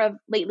watching more of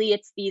lately.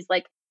 It's these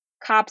like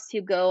cops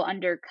who go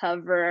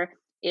undercover.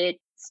 It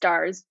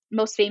stars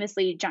most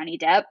famously Johnny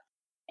Depp,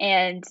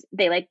 and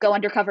they like go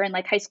undercover in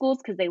like high schools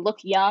because they look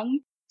young,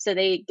 so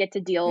they get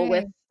to deal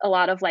with Right. a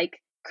lot of like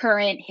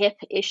current hip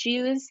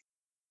issues.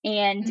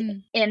 And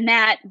Mm. in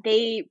that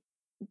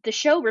the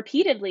show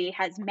repeatedly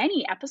has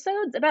many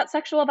episodes about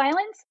sexual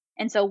violence.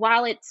 And so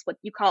while it's what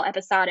you call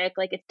episodic,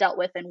 like it's dealt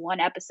with in one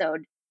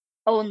episode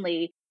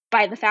only,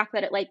 by the fact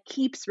that it like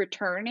keeps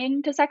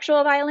returning to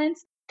sexual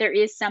violence, there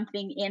is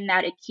something in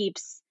that it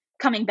keeps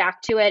coming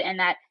back to it, and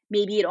that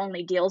maybe it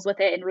only deals with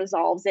it and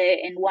resolves it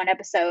in one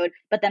episode.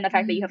 But then the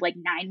fact that you have Mm. like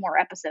 9 more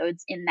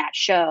episodes in that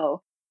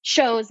show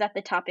shows that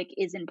the topic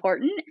is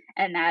important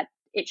and that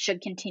it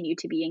should continue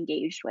to be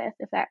engaged with,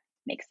 if that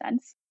makes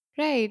sense.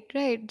 Right,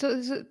 right.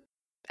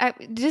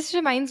 This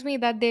reminds me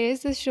that there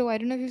is this show. I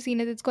don't know if you've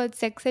seen it. It's called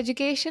Sex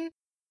Education.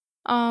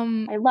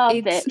 I loved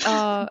it.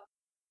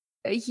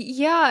 It's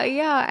yeah,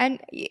 yeah,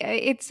 and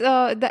it's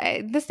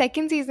the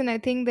second season. I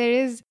think there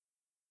is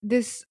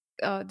this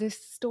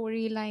this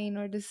storyline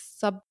or this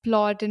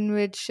subplot in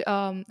which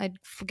I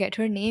forget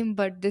her name,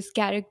 but this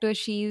character,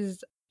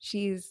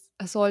 she's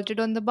assaulted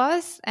on the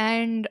bus,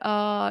 and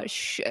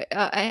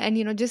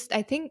just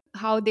I think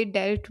how they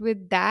dealt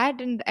with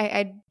that, and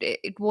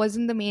it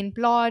wasn't the main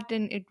plot,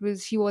 and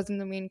she wasn't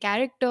the main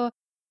character,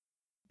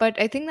 but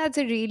I think that's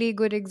a really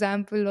good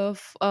example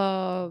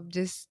of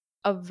just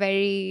a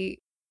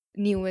very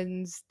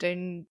nuanced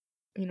and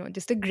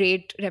just a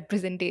great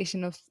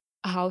representation of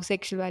how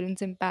sexual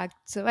violence impacts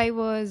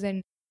survivors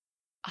and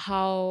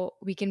how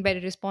we can better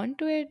respond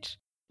to it.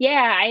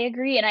 Yeah, I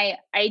agree. And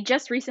I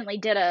just recently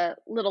did a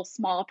little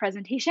small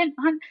presentation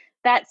on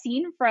that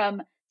scene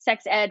from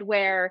Sex Ed,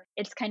 where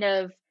it's kind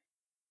of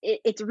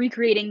it's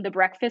recreating the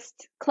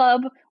Breakfast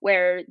Club,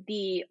 where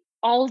the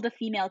all of the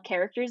female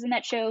characters in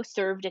that show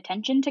served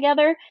attention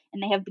together,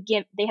 and they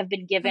have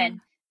been Uh,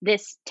 given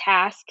this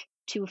task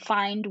to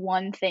find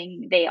one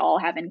thing they all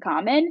have in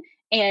common,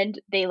 and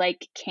they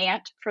like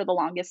can't for the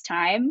longest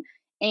time.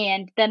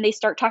 And then they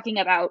start talking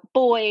about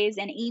boys,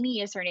 and Amy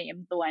is her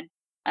name, the one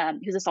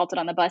who's assaulted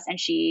on the bus, and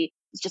she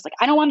is just like,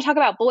 I don't want to talk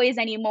about boys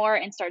anymore,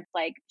 and starts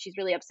like she's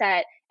really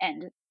upset,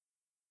 and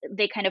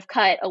they kind of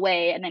cut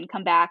away and then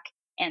come back,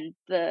 and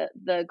the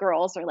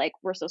girls are like,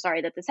 we're so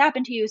sorry that this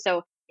happened to you.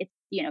 So it's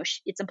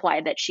it's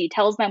implied that she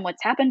tells them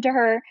what's happened to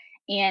her,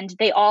 and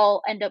they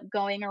all end up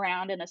going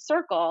around in a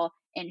circle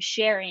and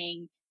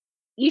sharing.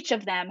 Each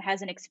of them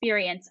has an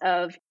experience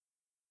of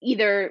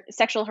either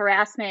sexual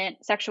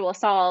harassment, sexual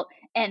assault,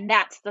 and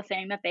that's the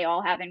thing that they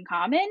all have in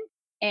common.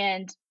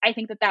 And I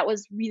think that that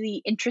was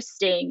really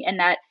interesting, and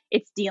that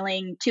it's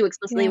dealing too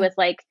explicitly yeah. with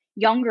like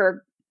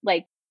younger,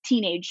 like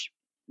teenage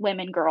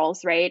women,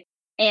 girls, right?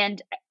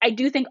 And I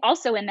do think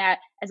also in that,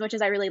 as much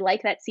as I really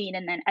like that scene,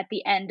 and then at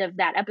the end of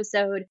that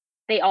episode,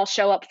 they all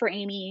show up for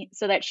Amy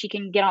so that she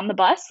can get on the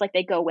bus. Like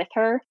they go with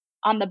her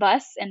on the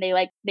bus, and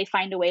they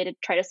find a way to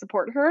try to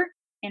support her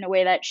in a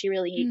way that she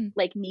really Mm,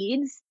 like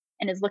needs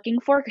and is looking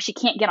for, because she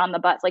can't get on the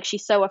bus. Like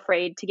she's so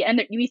afraid to get,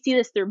 and we see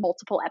this through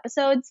multiple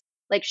episodes.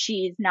 Like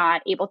she's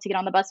not able to get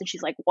on the bus, and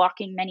she's like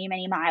walking many,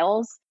 many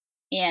miles,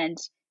 and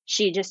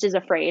she just is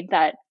afraid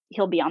that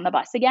he'll be on the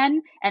bus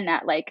again, and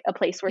that like a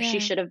place where she yeah.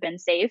 should have been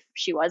safe,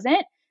 she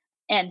wasn't.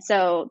 And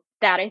so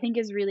that I think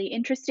is really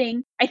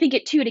interesting. I think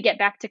it too, to get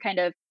back to kind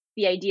of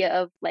the idea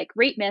of like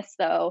rape myths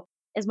though,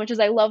 as much as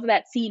I love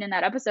that scene in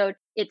that episode,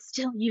 it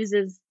still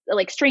uses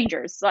like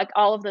strangers. So, like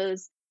all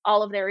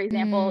of their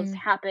examples Mm,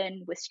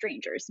 happen with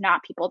strangers,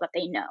 not people that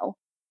they know.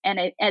 And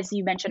as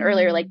you mentioned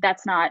earlier, like mm,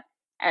 that's not,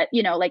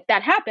 like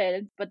that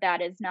happens, but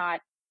that is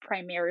not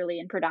primarily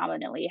and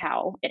predominantly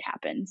how it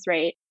happens,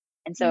 right?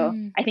 And so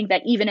mm, I think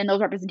that even in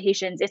those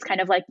representations, it's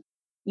kind of like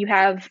you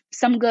have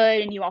some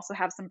good and you also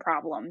have some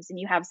problems, and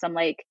you have some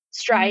like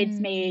strides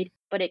mm, made,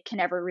 but it can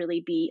never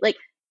really be like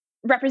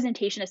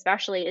representation,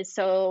 especially, is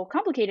so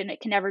complicated, and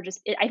it can never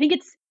just I think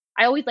it's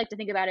I always like to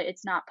think about it,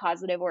 it's not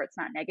positive or it's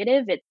not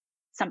negative, it's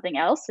something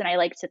else. And I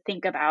like to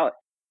think about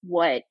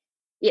what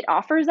it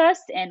offers us,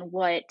 and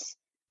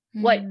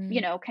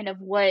mm, kind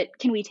of what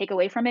can we take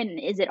away from it, and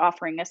is it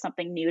offering us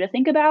something new to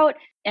think about.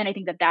 And I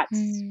think that that's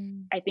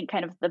mm. I think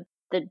kind of the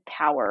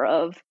power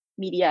of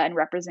media and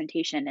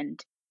representation. And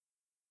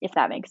if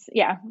that makes,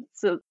 yeah,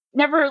 so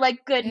never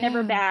like good,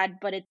 never Yeah. bad,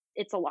 but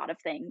it's a lot of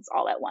things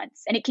all at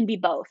once, and it can be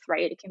both,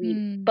 right? It can be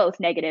Mm. both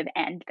negative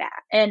and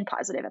bad and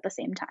positive at the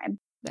same time.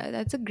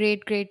 That's a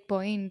great, great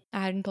point.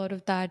 I hadn't thought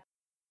of that.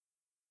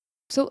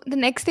 So the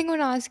next thing I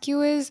want to ask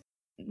you is,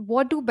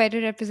 what do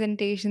better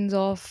representations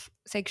of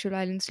sexual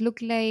violence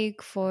look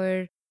like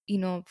for,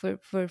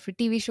 for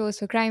TV shows,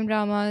 for crime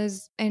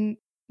dramas? And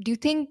do you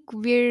think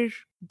we're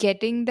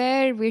getting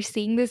there? We're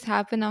seeing this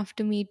happen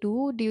after Me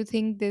Too? Do you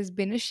think there's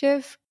been a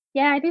shift?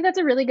 Yeah, I think that's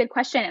a really good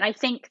question. And I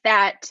think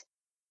that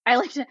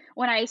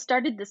when I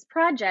started this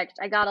project,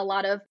 I got a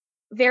lot of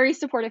very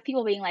supportive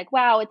people being like,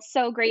 wow, it's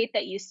so great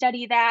that you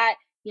study that.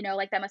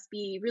 Like that must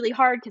be really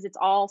hard because it's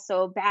all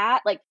so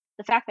bad. Like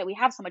the fact that we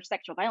have so much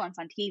sexual violence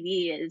on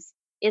TV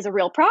is a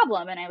real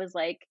problem. And I was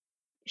like,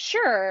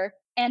 sure.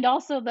 And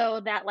also though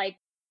that like,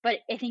 but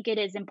I think it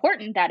is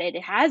important that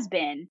it has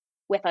been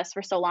with us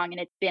for so long, and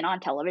it's been on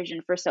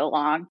television for so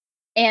long.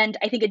 And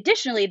I think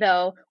additionally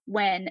though,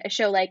 when a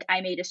show like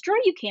I May Destroy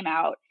You came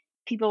out,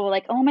 people were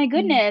like, "Oh my Mm,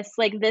 goodness,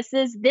 like this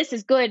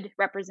is good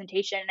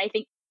representation." And I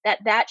think that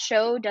that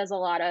show does a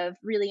lot of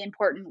really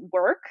important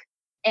work,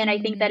 and I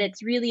think that mm,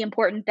 it's really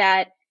important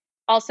that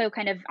also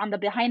kind of on the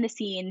behind the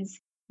scenes,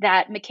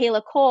 that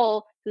Michaela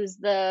Cole, who's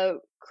the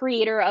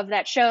creator of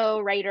that show,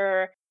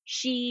 writer,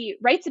 she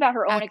writes about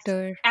her own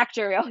actor.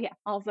 actor. Oh yeah,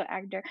 also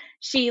actor.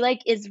 She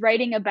like is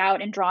writing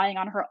about and drawing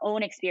on her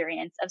own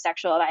experience of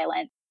sexual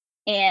violence,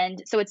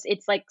 and so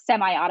it's like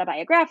semi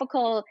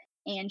autobiographical,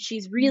 and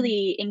she's Mm,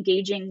 really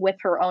engaging with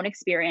her own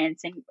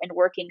experience, and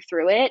working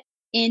through it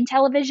in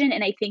television.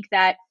 And I think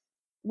that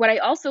what I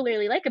also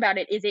really like about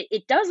it is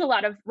it does a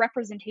lot of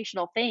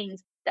representational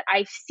things that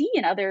I see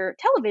in other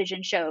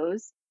television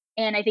shows.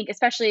 And I think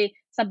especially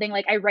something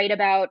like I write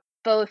about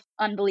both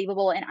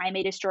Unbelievable and I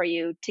May Destroy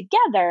You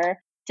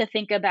together, to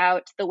think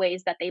about the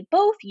ways that they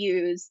both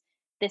use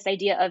this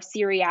idea of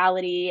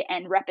seriality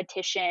and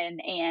repetition,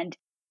 and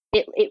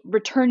it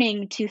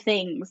returning to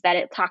things that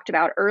it talked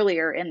about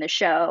earlier in the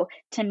show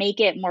to make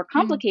it more Hmm.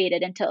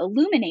 complicated and to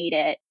illuminate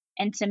it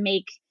and to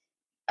make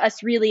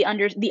us really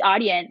under the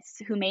audience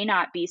who may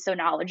not be so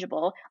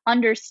knowledgeable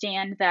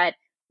understand that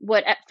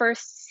what at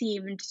first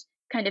seemed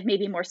kind of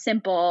maybe more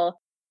simple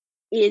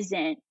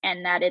isn't,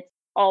 and that it's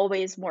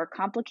always more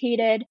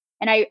complicated.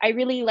 And I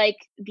really like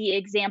the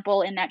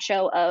example in that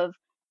show of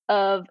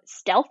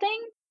stealthing.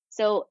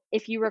 So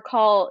if you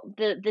recall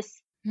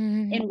this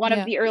in one of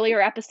Yeah. the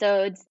earlier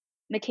episodes,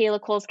 Michaela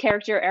Cole's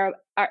character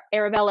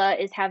Arabella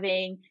is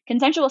having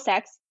consensual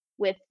sex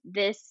with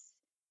this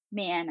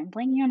man. I'm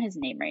blanking on his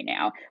name right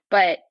now,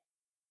 but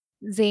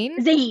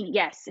Zane? Zane,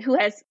 yes, who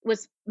has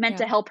was meant Yeah.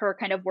 to help her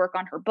kind of work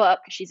on her book.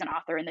 She's an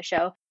author in the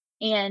show,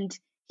 and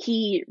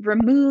he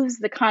removes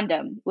the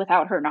condom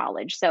without her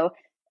knowledge. So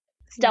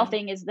Yeah.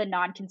 stealthing is the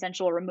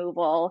non-consensual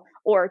removal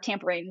or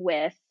tampering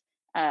with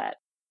uh,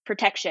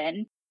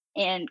 protection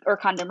and or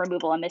condom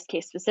removal in this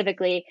case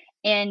specifically.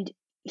 And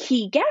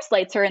he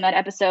gaslights her in that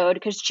episode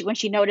because when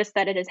she noticed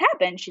that it has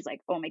happened, she's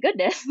like, "Oh my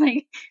goodness,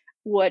 like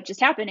what just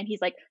happened?" And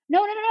he's like, "No,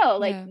 no, no, no,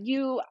 like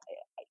Yeah.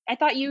 I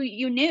thought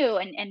you knew."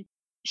 And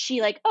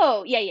she like,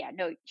 "Oh yeah, yeah,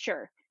 no,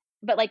 sure,"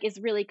 but like is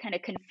really kind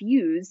of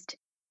confused.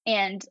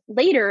 And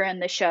later in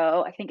the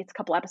show, I think it's a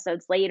couple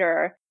episodes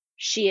later,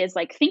 she is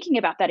like thinking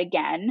about that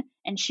again,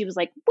 and she was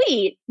like,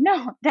 "Wait,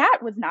 no, that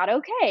was not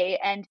okay."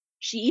 And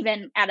she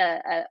even at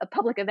a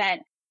public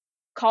event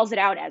calls it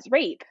out as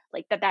rape,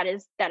 like that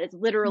is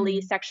literally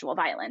Hmm. sexual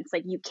violence.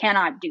 Like you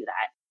cannot do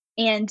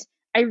that. And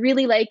I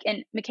really like,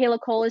 and Michaela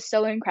Cole is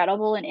so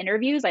incredible in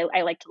interviews.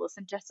 I like to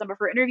listen to some of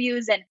her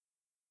interviews,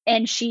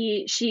 and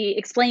she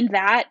explained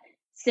that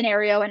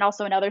scenario and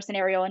also another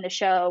scenario in the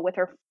show with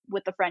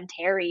the friend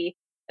Terry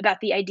about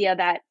the idea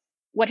that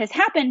what has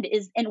happened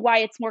is, and why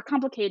it's more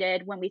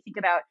complicated when we think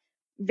about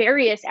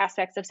various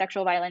aspects of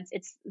sexual violence,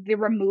 it's the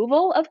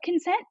removal of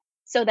consent,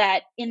 so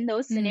that in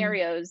those Hmm.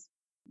 scenarios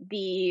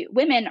the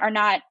women are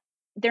not,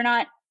 they're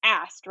not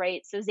asked,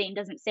 right? So Zane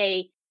doesn't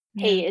say,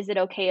 Yeah. "Hey, is it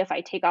okay if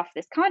I take off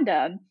this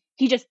condom?"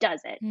 He just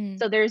does it. Hmm.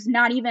 So there's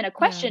not even a Yeah.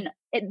 question.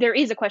 There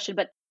is a question,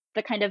 but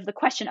the kind of the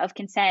question of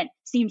consent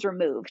seems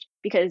removed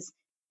because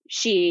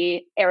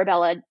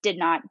Arabella did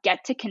not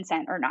get to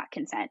consent or not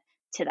consent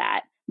to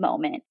that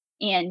moment.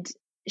 And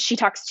she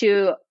talks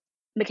to,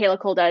 Michaela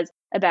Cole does,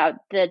 about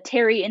the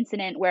Terry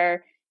incident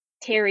where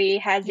Terry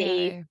has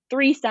a Yeah.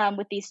 threesome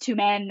with these two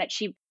men that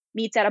she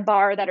meets at a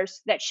bar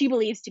that she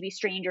believes to be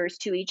strangers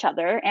to each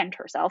other and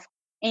herself,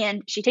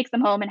 and she takes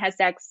them home and has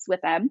sex with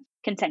them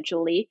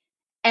consensually.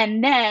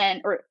 And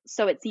then, or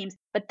so it seems,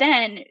 but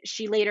then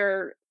she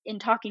later, in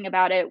talking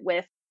about it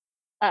with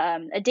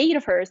a date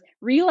of hers,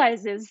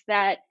 realizes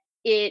that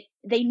they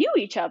knew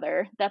each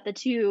other, that the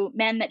two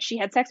men that she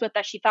had sex with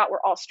that she thought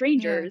were all Yeah.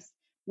 strangers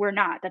were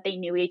not, that they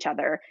knew each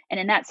other. And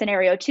in that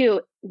scenario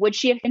too, would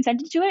she have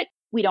consented to it?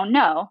 We don't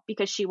know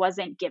because she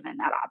wasn't given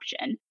that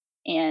option.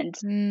 and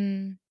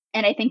Hmm.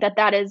 and I think that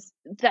that is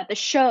that the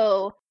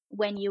show,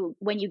 when you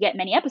get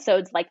many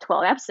episodes, like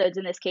 12 episodes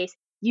in this case,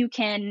 you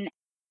can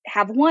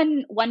have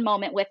one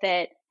moment with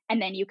it,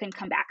 and then you can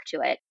come back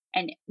to it,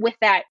 and with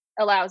that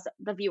allows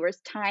the viewers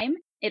time.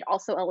 It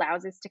also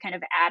allows us to kind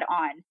of add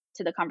on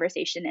to the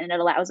conversation, and it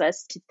allows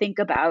us to think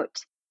about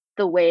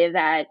the way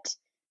that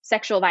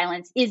sexual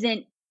violence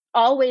isn't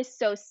always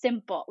so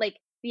simple. Like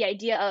the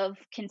idea of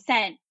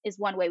consent is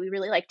one way we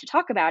really like to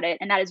talk about it,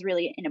 and that is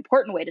really an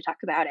important way to talk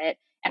about it.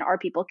 And are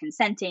people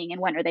consenting, and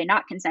when are they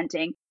not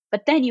consenting?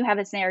 But then you have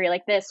a scenario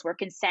like this where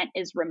consent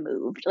is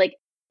removed. Like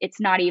it's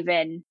not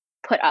even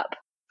put up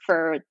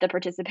for the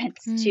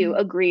participants to Hmm.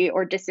 agree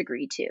or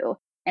disagree to.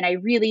 And I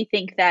really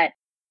think that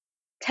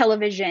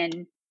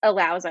television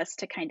allows us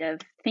to kind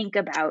of think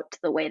about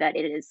the way that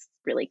it is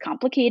really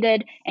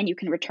complicated, and you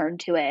can return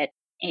to it,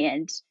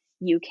 and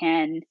you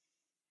can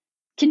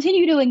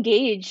continue to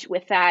engage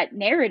with that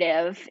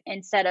narrative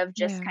instead of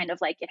just Yeah. kind of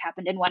like it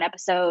happened in one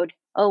episode,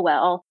 oh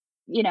well,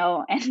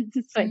 and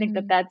so I think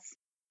that Hmm. that's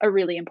a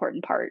really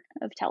important part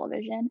of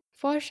television.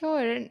 For sure.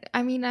 And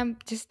I mean, I'm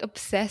just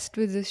obsessed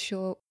with this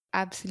show.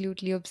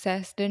 Absolutely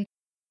obsessed. And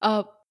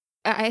uh,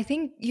 I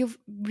think you've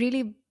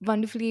really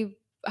wonderfully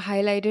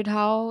highlighted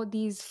how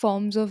these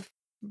forms of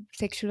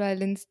sexual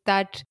violence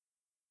that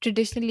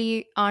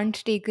traditionally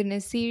aren't taken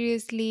as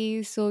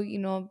seriously. So,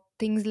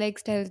 things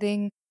like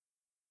stealthing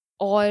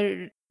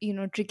or,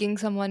 tricking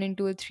someone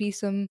into a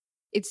threesome,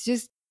 it's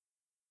just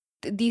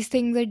these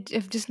things that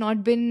have just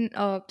not been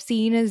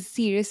seen as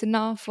serious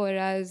enough or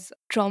as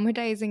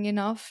traumatizing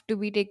enough to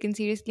be taken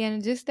seriously.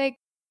 And just like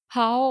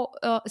how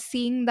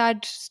seeing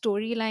that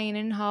storyline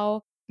and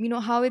how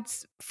how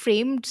it's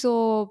framed,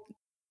 so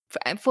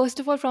first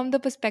of all from the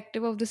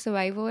perspective of the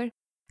survivor,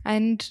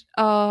 and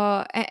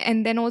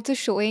and then also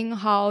showing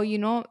how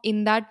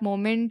in that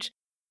moment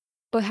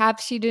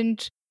perhaps she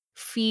didn't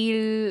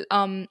feel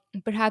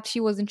perhaps she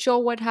wasn't sure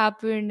what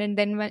happened, and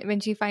then when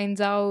she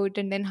finds out,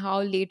 and then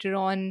how later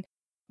on,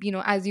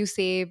 as you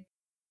say,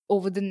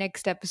 over the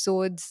next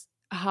episodes,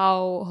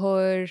 how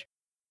her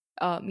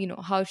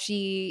how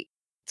she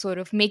sort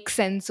of make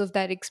sense of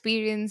that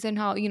experience, and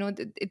how,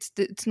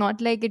 it's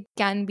not like it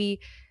can be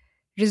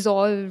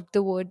resolved,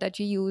 the word that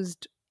you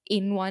used,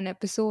 in one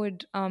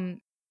episode.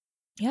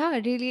 Yeah,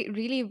 really,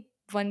 really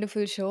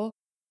wonderful show,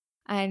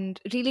 and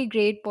really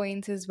great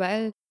points as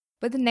well.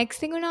 But the next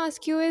thing I want to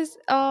ask you is,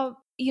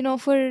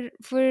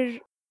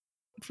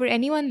 for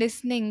anyone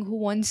listening who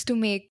wants to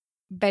make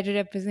better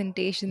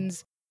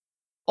representations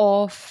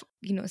of,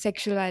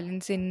 sexual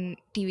violence in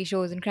TV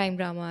shows and crime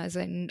dramas,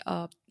 and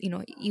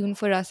even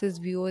for us as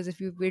viewers, if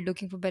we're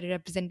looking for better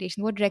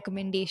representation, what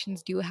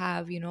recommendations do you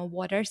have?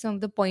 What are some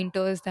of the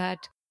pointers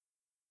that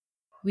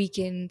we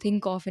can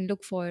think of and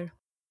look for?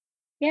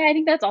 Yeah, I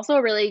think that's also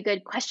a really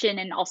good question,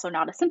 and also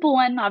not a simple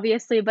one,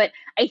 obviously, but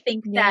I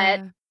think that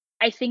Yeah.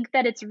 I think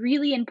that it's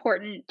really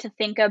important to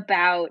think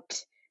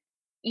about,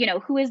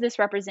 who is this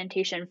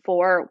representation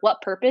for?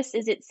 What purpose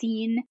is it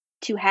seen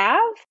to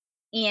have?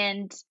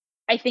 And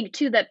I think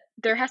too that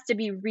there has to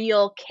be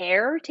real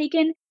care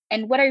taken.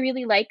 And what I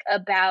really like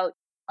about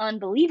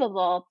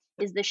Unbelievable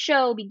is the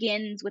show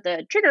begins with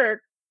a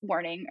trigger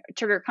warning,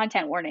 trigger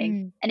content warning,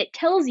 Mm, and it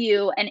tells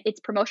you, and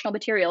its promotional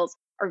materials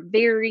are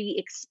very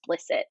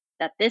explicit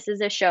that this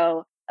is a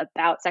show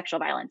about sexual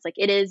violence. Like,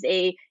 it is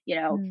a,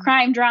 mm,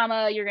 crime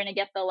drama. You're going to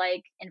get the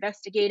like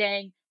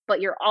investigating,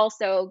 but you're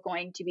also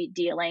going to be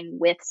dealing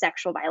with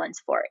sexual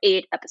violence for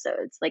 8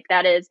 episodes. Like,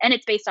 that is, and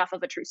it's based off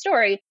of a true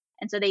story.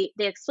 And so they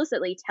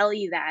explicitly tell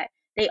you that.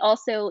 They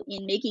also,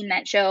 in making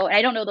that show, and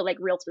I don't know the like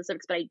real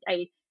specifics, but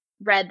I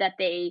read that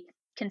they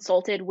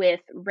consulted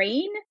with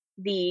RAINN,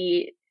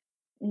 the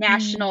mm,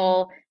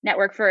 national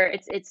network for,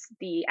 it's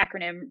the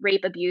acronym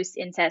Rape, Abuse,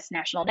 Incest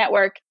National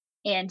Network,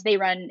 and they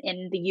run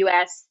in the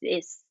US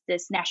is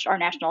this national, our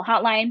national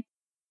hotline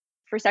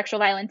for sexual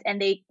violence, and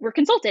they were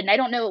consulted, and I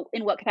don't know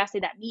in what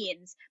capacity that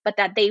means, but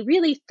that they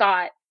really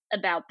thought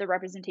about the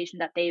representation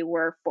that they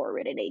were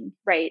forwarding,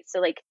 right? So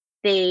like,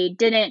 they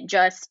didn't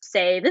just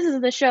say this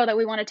is the show that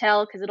we want to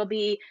tell because it'll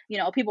be,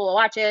 people will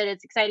watch it,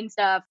 it's exciting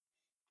stuff,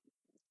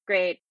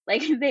 great.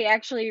 Like, they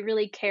actually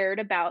really cared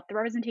about the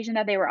representation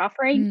that they were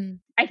offering. mm,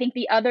 I think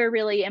the other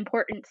really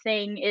important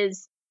thing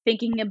is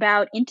thinking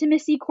about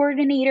intimacy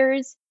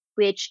coordinators,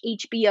 which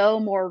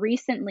HBO more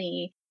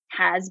recently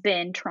has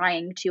been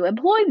trying to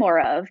employ more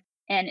of.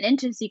 And an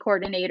intimacy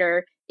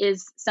coordinator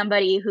is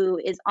somebody who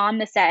is on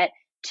the set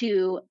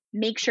to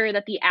make sure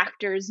that the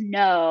actors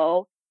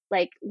know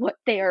like what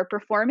they are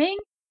performing.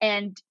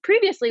 And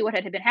previously what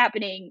had been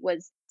happening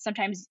was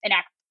sometimes an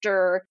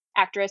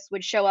actress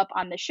would show up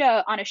on a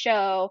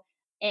show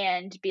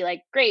and be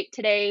like, great,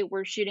 today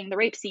we're shooting the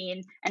rape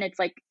scene, and it's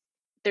like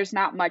there's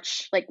not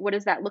much like, what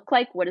does that look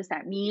like, what does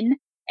that mean?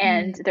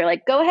 And mm, they're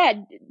like, go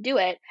ahead, do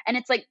it. And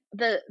it's like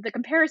the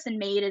comparison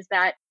made is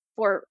that,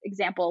 for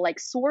example, like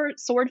sword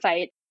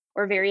fight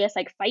or various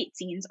like fight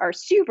scenes are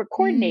super mm,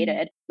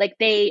 coordinated, like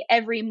they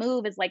every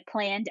move is like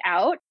planned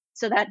out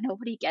so that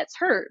nobody gets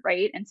hurt,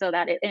 right? And so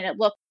that it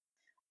looks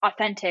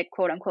authentic,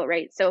 quote unquote,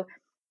 right? So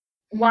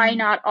why mm,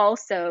 not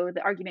also,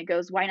 the argument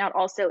goes, why not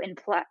also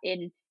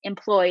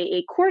employ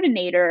a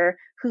coordinator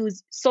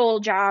whose sole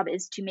job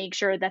is to make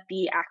sure that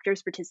the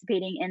actors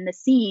participating in the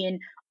scene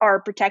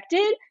are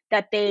protected,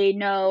 that they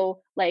know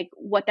like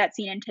what that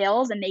scene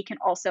entails, and they can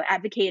also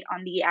advocate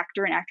on the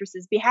actor and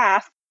actress's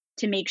behalf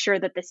to make sure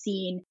that the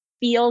scene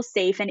feels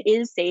safe and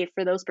is safe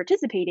for those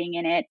participating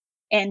in it.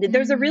 And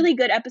there's a mm, really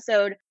good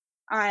episode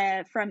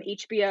from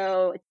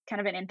HBO. It's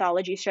kind of an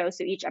anthology show,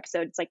 so each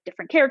episode it's like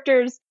different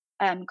characters,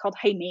 called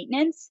High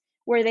Maintenance,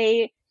 where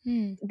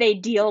mm, they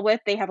deal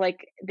with, they have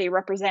like, they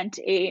represent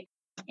a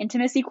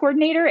intimacy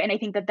coordinator, and I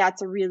think that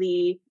that's a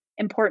really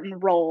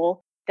important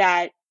role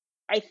that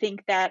I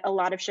think that a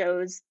lot of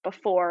shows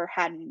before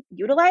hadn't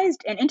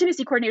utilized. And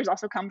intimacy coordinators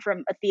also come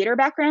from a theater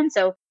background,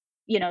 so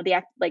the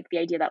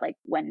idea that like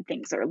when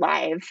things are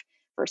live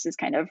versus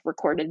kind of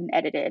recorded and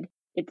edited,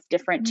 it's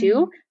different too,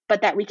 mm,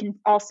 but that we can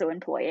also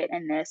employ it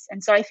in this.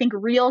 And so I think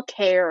real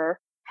care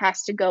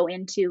has to go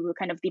into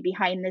kind of the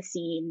behind the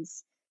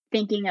scenes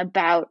thinking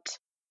about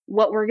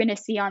what we're going to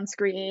see on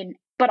screen,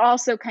 but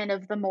also kind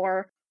of the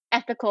more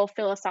ethical,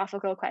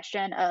 philosophical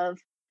question of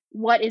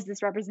what is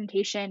this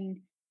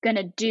representation going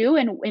to do,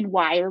 and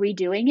why are we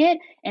doing it?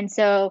 And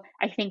so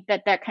I think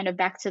that that kind of,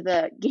 back to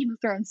the Game of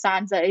Thrones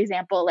Sansa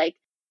example, like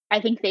I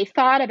think they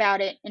thought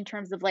about it in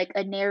terms of like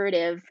a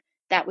narrative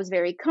that was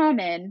very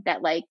common,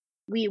 that like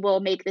we will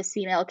make this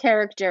female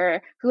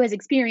character who has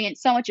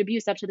experienced so much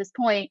abuse up to this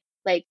point,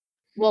 like,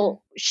 mm,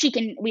 well, she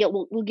can,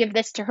 we'll give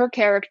this to her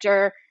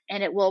character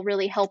and it will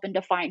really help and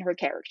define her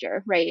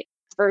character, right?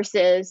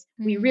 Versus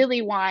we mm,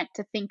 really want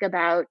to think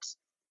about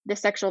the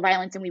sexual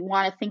violence, and we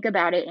want to think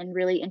about it in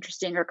really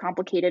interesting or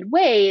complicated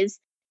ways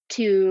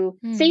to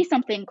say mm,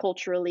 something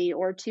culturally,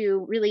 or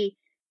to really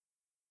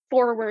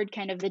forward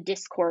kind of the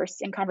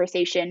discourse and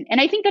conversation.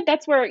 And I think that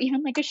that's where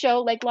even like a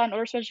show like Law and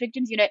Order Special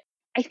Victims Unit,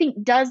 I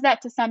think does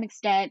that to some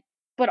extent,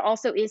 but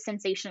also is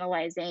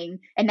sensationalizing.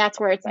 And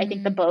that's where it's, I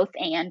think, the mm, both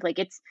and, like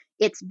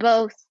it's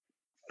both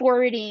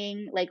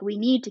forwarding, like we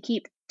need to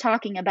keep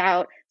talking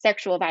about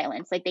sexual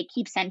violence, like they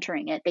keep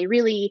centering it, they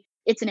really,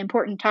 it's an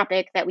important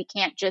topic that we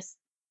can't just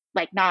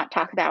like not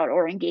talk about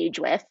or engage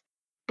with,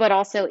 but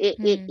also it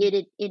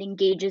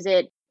engages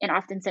it in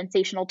often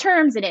sensational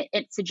terms, and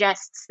it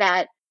suggests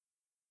that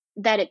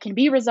it can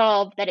be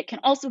resolved, that it can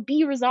also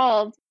be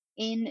resolved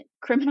in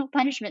criminal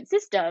punishment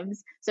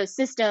systems. So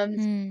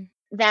systems Hmm.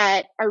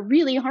 that are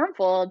really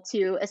harmful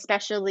to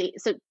especially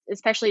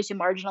to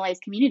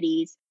marginalized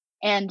communities.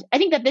 And I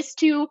think that this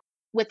too,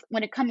 with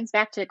when it comes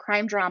back to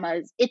crime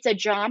dramas, it's a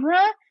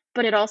genre,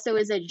 but it also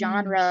is a Hmm.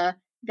 genre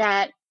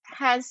that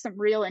has some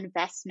real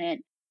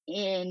investment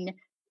in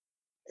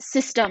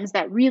systems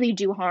that really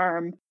do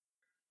harm,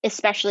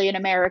 especially in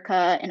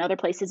America and other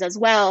places as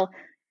well.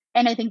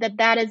 And I think that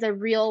that is a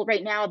real,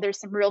 right now there's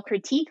some real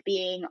critique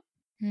being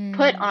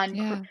put Hmm. on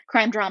Yeah.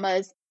 crime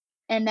dramas,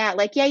 and that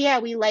like yeah,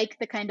 we like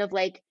the kind of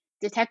like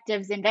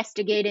detectives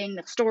investigating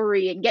the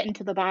story and getting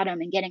to the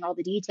bottom and getting all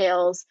the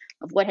details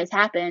of what has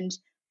happened,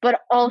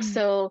 but Hmm.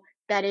 also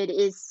that it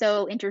is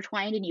so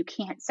intertwined and you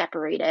can't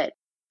separate it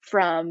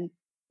from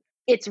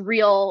its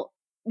real,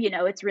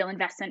 its real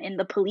investment in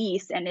the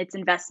police and its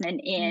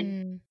investment in,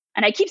 Hmm.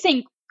 and I keep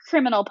saying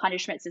criminal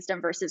punishment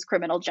system versus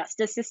criminal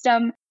justice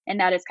system, and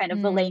that is kind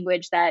of the Hmm.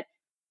 language that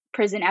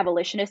prison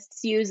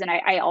abolitionists use. And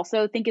I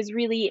also think is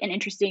really an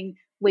interesting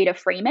way to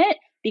frame it,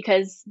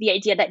 because the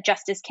idea that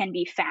justice can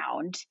be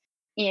found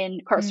in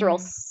carceral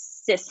Hmm.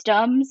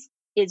 systems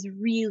is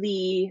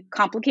really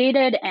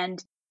complicated,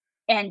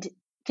 and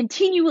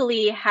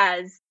continually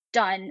has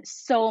done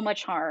so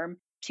much harm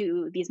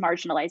to these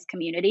marginalized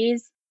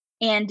communities.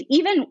 And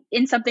even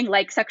in something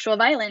like sexual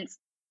violence,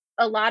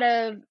 a lot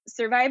of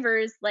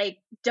survivors like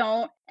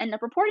don't end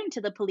up reporting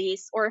to the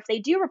police, or if they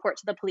do report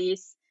to the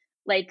police,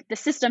 like the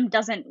system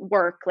doesn't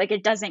work, like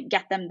it doesn't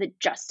get them the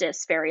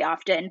justice very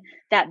often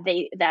that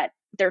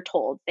they're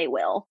told they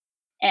will.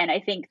 And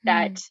I think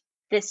that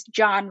Hmm. this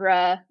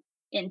genre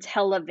in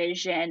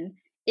television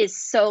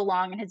is so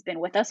long and has been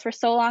with us for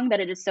so long that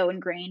it is so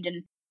ingrained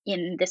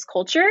in this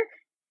culture.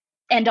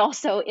 And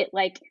also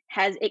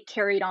it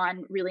carried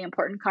on really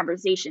important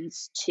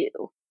conversations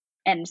too.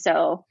 And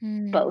so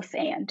Hmm. both,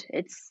 and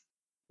it's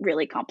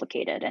really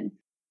complicated. And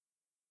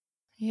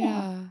yeah.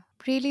 Yeah,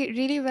 really,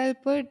 really well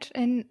put.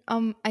 And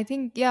I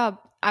think, yeah,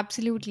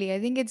 absolutely. I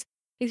think it's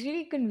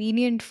really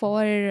convenient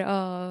for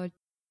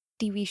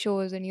TV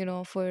shows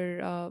and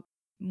for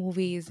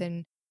movies,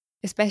 and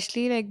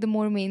especially like the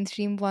more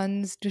mainstream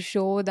ones, to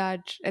show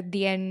that at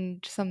the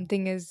end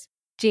something is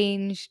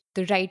changed,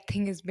 the right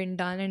thing has been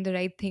done, and the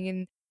right thing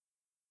in,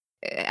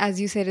 as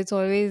you said, it's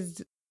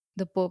always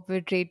the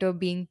perpetrator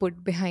being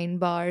put behind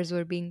bars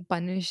or being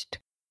punished,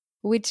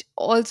 which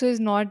also is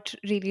not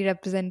really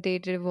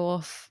representative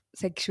of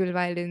sexual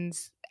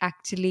violence.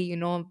 Actually,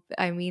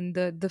 I mean,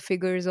 the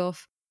figures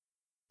of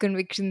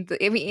convictions,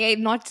 I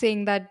mean, not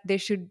saying that they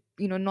should,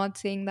 not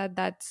saying that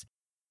that's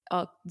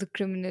the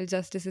criminal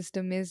justice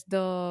system is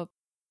the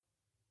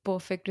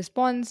perfect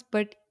response,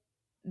 but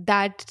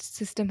that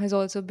system has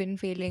also been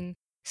failing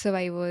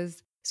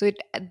survivors. So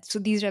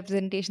these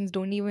representations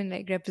don't even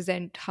like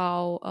represent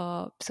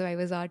how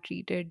survivors are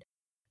treated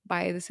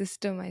by the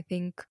system, I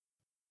think.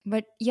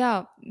 But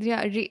yeah,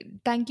 yeah.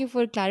 Thank you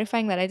for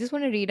clarifying that. I just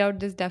want to read out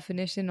this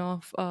definition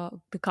of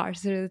the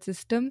carceral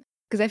system,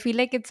 because I feel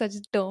like it's such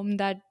a term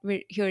that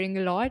we're hearing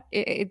a lot.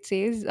 It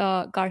says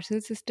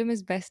carceral system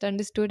is best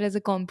understood as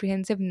a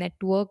comprehensive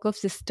network of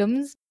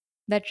systems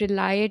that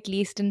rely, at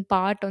least in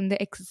part, on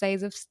the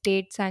exercise of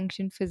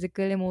state-sanctioned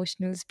physical,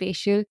 emotional,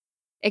 spatial,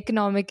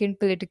 economic, and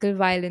political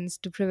violence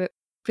to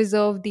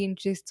preserve the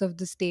interests of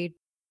the state.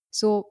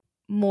 So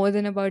more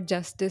than about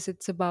justice,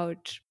 it's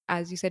about,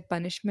 as you said,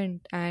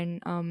 punishment,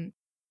 and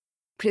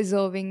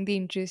preserving the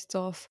interests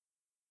of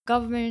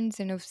governments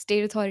and of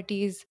state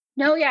authorities.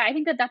 No, yeah, I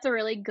think that that's a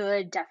really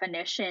good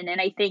definition. And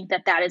I think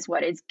that that is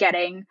what is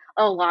getting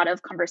a lot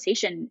of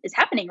conversation is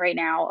happening right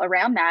now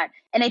around that.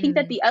 And I think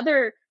that Hmm. the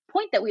other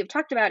point that we've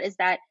talked about is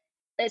that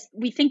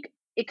we think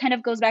it kind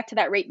of goes back to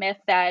that rape myth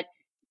that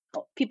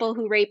people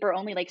who rape are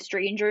only like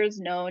strangers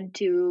known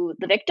to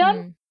the victim,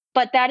 Hmm.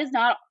 but that is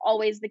not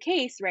always the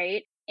case,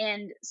 right?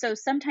 And so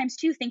sometimes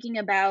too, thinking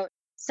about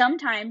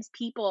sometimes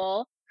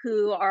people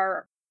who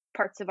are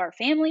parts of our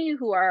family,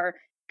 who are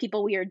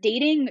people we are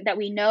dating that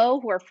we know,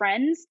 who are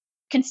friends,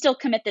 can still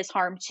commit this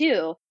harm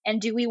too.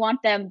 And do we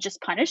want them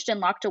just punished and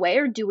locked away,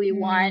 or Hmm. do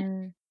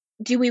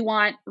we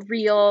want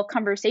real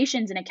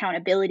conversations and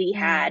accountability Hmm.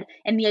 had?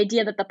 And the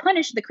idea that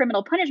the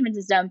criminal punishment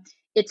system,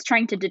 it's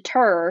trying to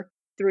deter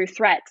through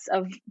threats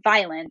of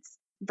violence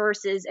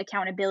versus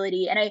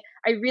accountability. And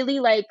I really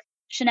like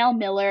Chanel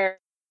Miller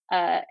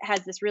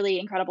has this really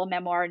incredible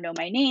memoir, Know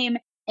My Name.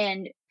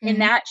 And in Hmm.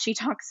 that, she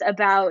talks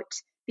about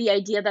the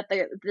idea that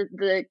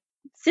the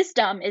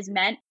system is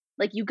meant,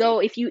 like you go,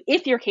 if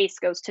your case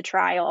goes to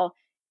trial,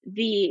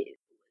 the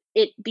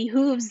it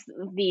behooves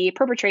the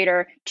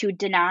perpetrator to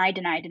deny,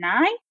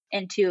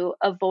 and to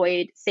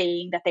avoid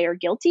saying that they are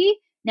guilty.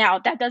 Now,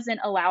 that doesn't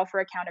allow for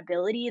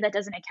accountability. That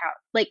doesn't account,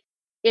 like,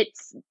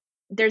 it's,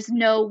 there's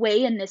no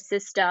way in this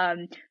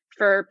system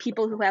for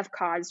people who have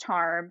caused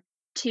harm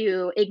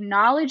to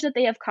acknowledge that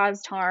they have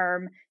caused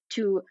harm,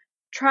 to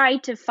try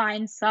to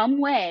find some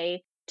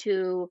way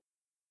to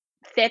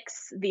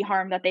fix the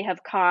harm that they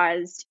have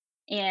caused,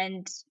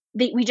 and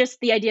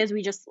the idea is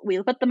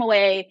we put them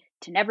away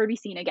to never be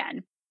seen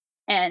again,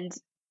 and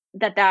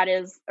that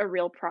is a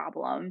real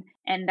problem,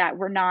 and that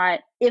we're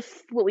not,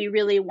 if what we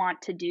really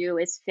want to do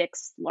is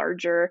fix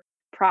larger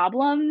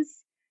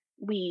problems,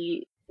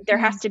 we there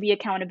Hmm. has to be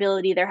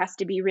accountability, there has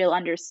to be real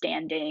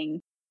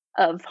understanding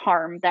of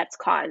harm that's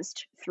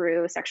caused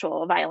through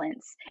sexual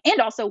violence, and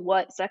also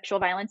what sexual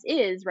violence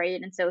is,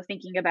 right? And so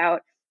thinking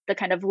about the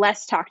kind of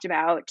less talked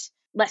about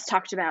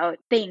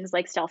things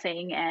like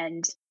stealthing,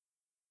 and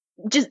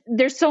just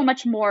there's so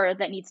much more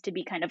that needs to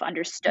be kind of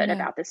understood Yeah.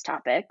 about this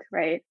topic,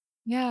 right?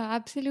 Yeah,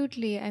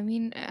 absolutely. I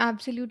mean,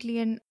 absolutely.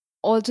 And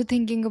also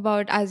thinking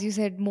about, as you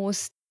said,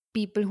 most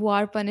people who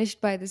are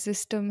punished by the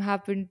system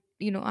happen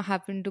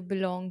to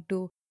belong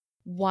to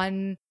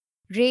one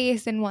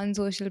race and one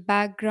social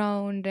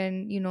background.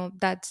 And,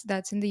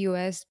 that's in the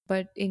US,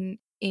 but in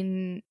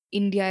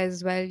India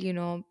as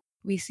well,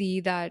 we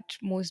see that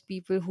most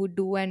people who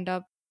do end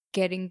up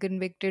getting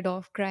convicted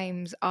of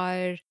crimes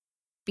are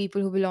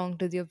people who belong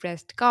to the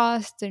oppressed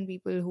castes and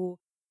people who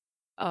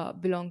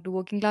belong to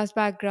working class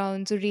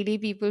backgrounds. So, really,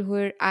 people who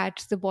are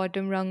at the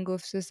bottom rung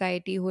of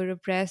society who are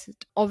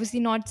oppressed.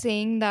 Obviously, not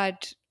saying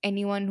that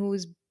anyone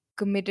who's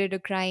committed a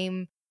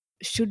crime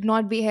should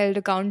not be held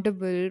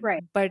accountable.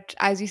 Right. But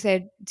as you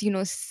said,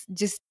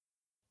 just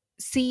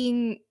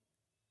seeing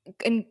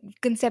and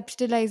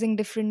conceptualizing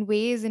different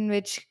ways in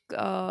which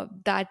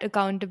that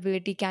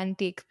accountability can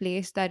take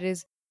place, that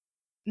is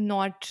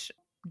not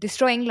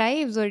destroying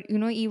lives or,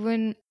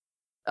 even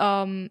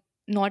um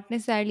not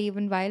necessarily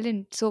even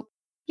violent. So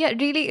yeah,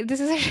 really, this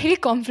is a really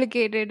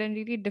complicated and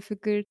really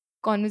difficult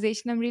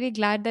conversation. I'm really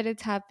glad that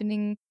it's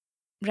happening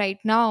right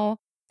now.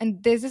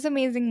 And there's this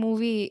amazing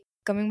movie,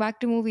 coming back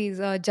to movies,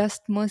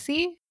 Just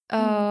Mercy.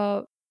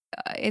 Mm.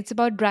 It's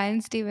about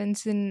Brian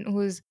Stevenson,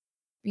 who's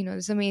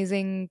this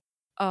amazing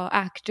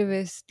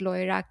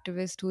lawyer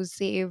activist who's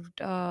saved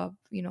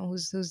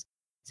who's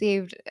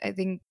saved,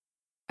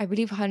 I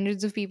believe,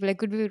 hundreds of people. I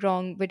could be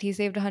wrong, but he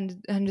saved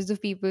hundreds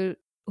of people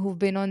who've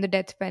been on the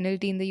death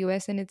penalty in the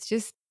US, and it's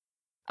just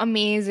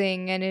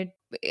amazing. And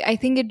I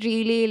think it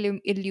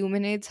really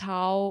illuminates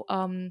how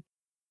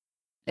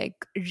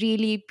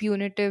really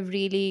punitive,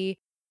 really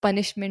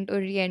punishment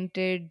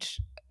oriented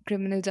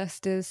criminal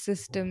justice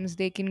systems,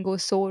 they can go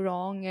so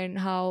wrong, and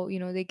how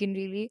they can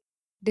really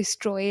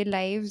destroy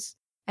lives,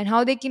 and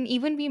how they can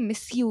even be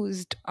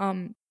misused.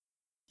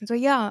 So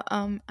yeah,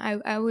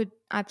 I would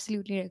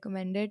absolutely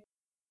recommend it.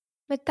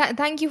 But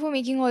thank you for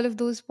making all of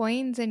those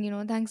points,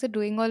 and thanks for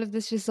doing all of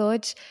this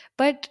research.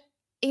 But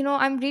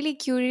I'm really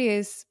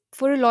curious,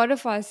 for a lot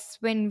of us,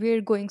 when we're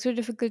going through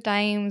difficult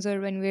times,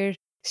 or when we're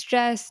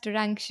stressed or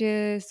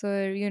anxious,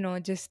 or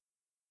just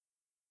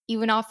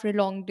even after a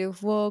long day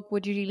of work,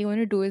 what you really want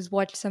to do is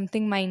watch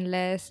something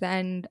mindless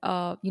and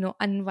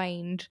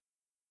unwind.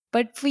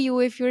 But for you,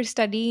 if you're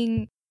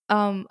studying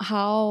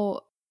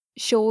how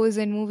shows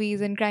and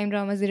movies and crime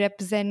dramas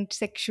represent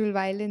sexual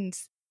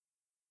violence,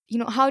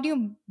 how do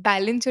you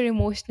balance your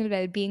emotional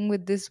well-being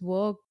with this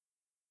work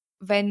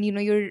when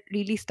you're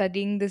really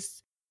studying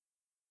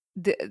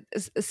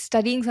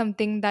studying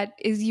something that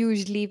is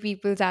usually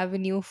people's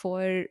avenue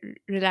for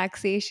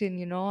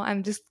relaxation?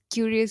 I'm just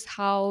curious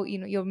how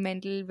your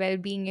mental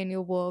well-being and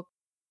your work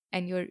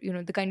and your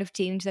the kind of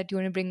change that you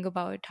want to bring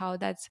about,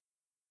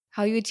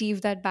 how you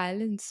achieve that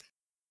balance.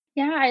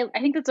 Yeah, I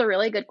think that's a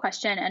really good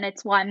question, and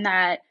it's one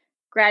that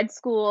grad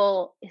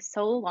school is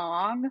so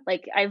long.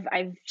 Like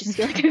I've just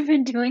feel like I've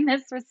been doing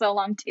this for so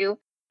long too,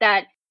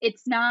 that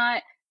it's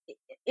not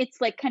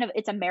it's like kind of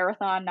it's a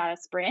marathon, not a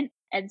sprint.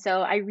 And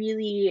so I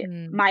really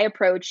Mm. my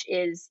approach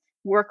is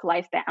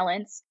work-life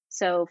balance.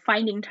 So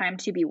finding time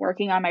to be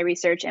working on my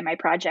research and my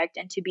project,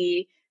 and to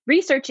be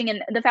researching,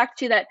 and the fact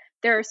too that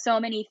there are so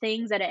many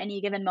things that at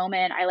any given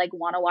moment I like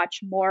want to watch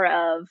more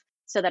of,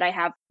 so that I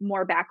have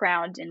more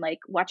background in like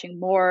watching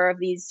more of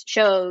these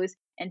shows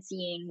and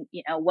seeing,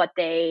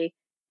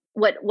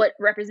 what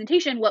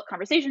representation, what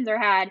conversations are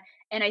had.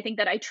 And I think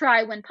that I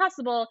try when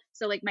possible.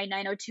 So like my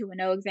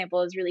 90210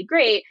 example is really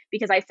great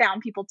because I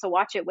found people to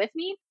watch it with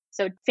me.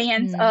 So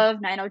fans Mm.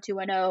 of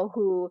 90210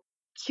 who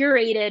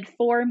curated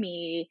for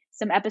me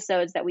some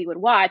episodes that we would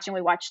watch, and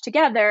we watched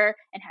together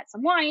and had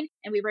some wine,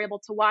 and we were able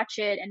to watch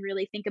it and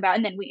really think about,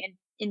 and then we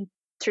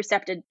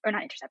intercepted, or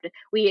not intercepted,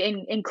 we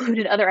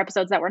included other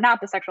episodes that were not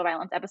the sexual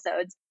violence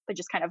episodes, but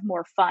just kind of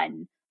more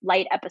fun,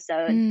 light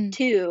episodes Mm.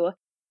 too.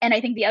 And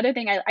I think the other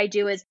thing I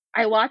do is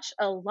I watch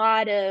a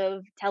lot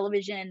of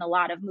television, a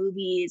lot of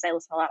movies, I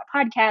listen to a lot of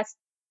podcasts,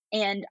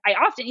 and I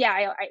often, yeah,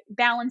 I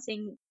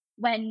balancing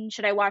when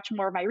should I watch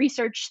more of my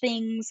research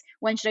things,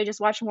 when should I just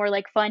watch more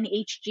like fun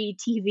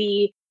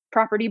HGTV,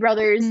 Property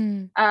Brothers,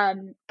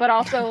 Mm. but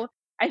also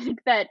I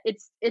think that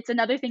it's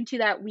another thing too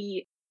that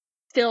we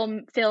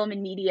film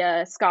and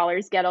media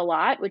scholars get a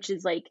lot, which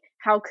is like,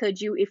 how could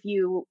you,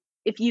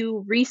 if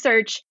you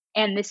research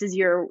and this is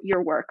your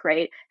work,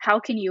 right,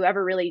 how can you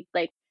ever really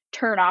like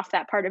turn off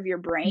that part of your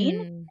brain?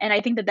 Mm. And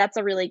I think that that's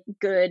a really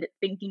good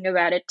thinking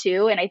about it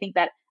too, and I think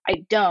that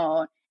I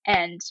don't.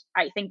 And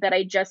I think that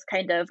I just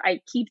I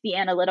keep the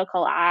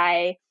analytical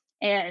eye,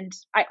 and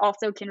I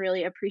also can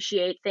really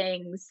appreciate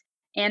things.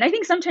 And I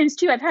think sometimes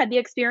too, I've had the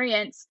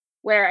experience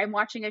where I'm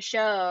watching a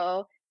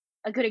show.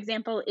 A good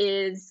example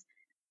is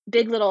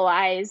Big Little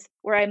Lies,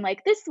 where I'm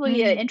like, this will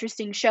be an Mm,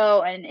 interesting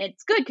show and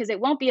it's good because it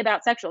won't be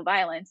about sexual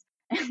violence.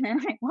 And then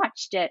I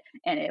watched it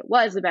and it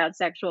was about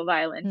sexual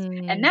violence.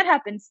 And mm, that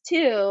happens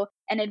too.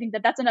 And I think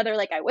that that's another,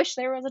 like, I wish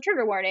there was a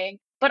trigger warning,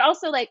 but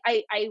also, like,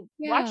 I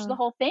watched the yeah.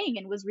 whole thing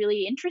and was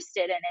really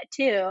interested in it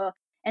too.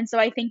 And so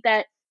I think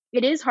that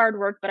it is hard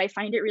work, but I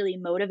find it really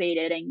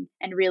motivating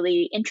and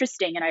really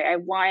interesting. And I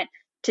want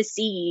to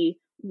see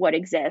what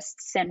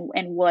exists and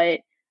what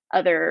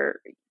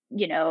other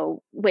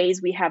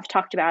ways we have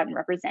talked about and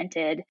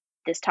represented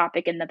this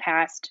topic in the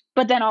past.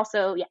 But then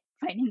also, yeah,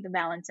 finding the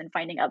balance and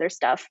finding other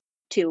stuff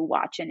to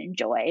watch and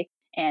enjoy.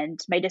 And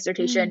my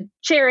dissertation Mm.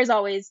 chair she's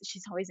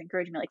always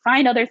encouraging me, like,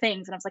 find other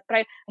things. And I was like, but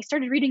I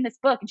started reading this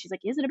book. And she's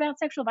like, is it about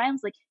sexual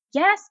violence? Like,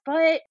 yes,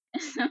 but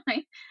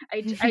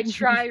I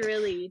try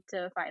really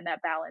to find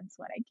that balance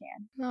when I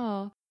can.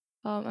 Oh,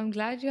 I'm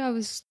glad you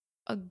have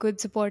a good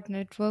support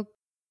network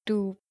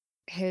to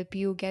help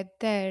you get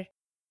there.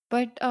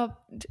 But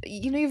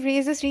you've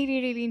raised this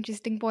really, really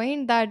interesting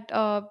point that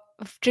of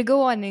trigger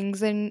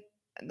warnings, and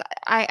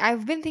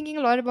I've been thinking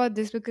a lot about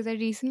this because I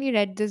recently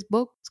read this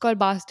book. It's called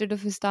Bastard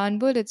of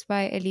Istanbul. It's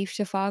by Elif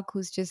Shafak,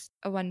 who's just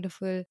a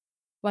wonderful,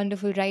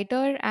 wonderful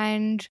writer.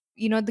 And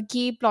the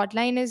key plot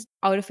line is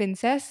out of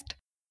incest,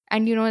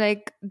 and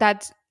like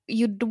that's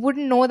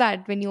wouldn't know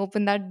that when you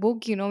open that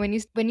book.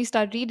 When you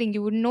start reading,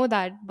 you wouldn't know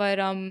that, but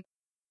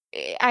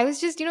I was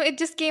just, it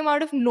just came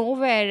out of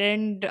nowhere,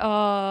 and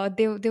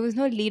there was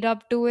no lead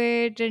up to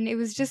it, and it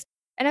was just,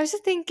 and I was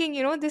just thinking,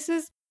 this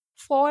is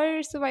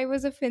for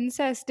survivors of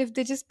incest. If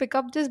they just pick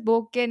up this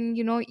book and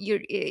you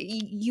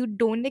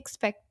don't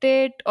expect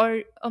it,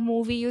 or a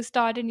movie you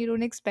start and you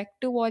don't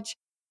expect to watch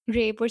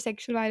rape or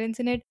sexual violence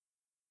in it,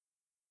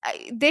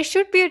 there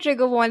should be a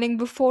trigger warning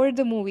before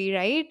the movie,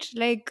 right?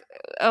 Like,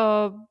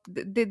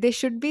 there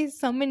should be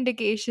some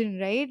indication,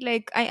 right?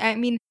 Like, I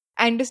mean,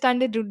 I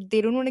understand that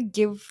they don't want to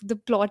give the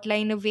plot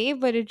line away,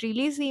 but it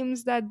really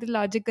seems that the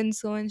larger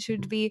concern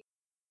should be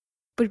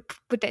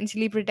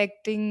potentially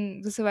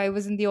protecting the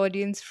survivors in the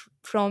audience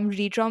from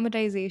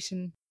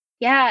re-traumatization.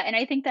 Yeah, and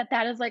I think that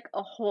that is, like,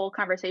 a whole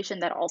conversation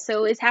that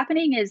also is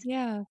happening, is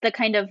Yeah. the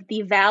kind of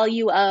the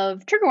value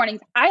of trigger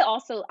warnings. I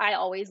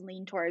always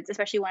lean towards,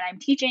 especially when I'm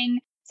teaching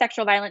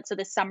sexual violence. So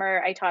this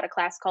summer I taught a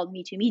class called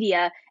Me Too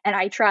Media, and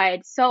I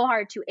tried so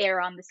hard to err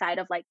on the side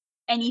of, like,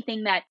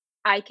 anything that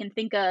I can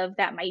think of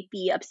that might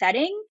be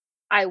upsetting,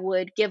 I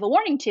would give a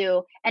warning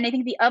to. And I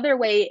think the other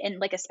way, in,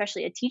 like,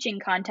 especially a teaching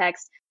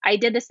context, I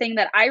did this thing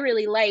that I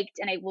really liked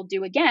and I will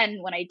do again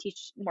when I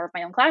teach more of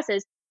my own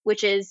classes,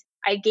 which is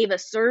I gave a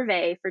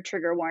survey for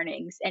trigger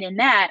warnings. And in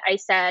that, I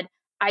said,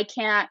 I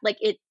can't, like,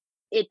 it's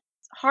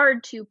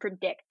hard to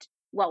predict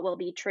what will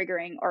be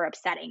triggering or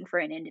upsetting for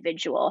an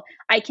individual.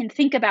 I can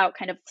think about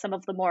kind of some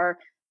of the more,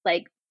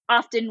 like,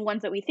 often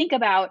ones that we think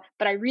about,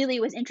 but I really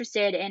was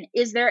interested in,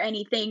 is there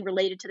anything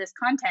related to this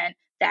content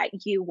that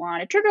you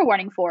want a trigger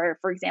warning for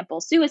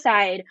example,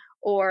 suicide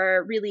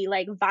or really,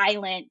 like,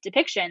 violent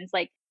depictions?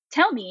 Like,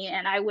 tell me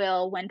and I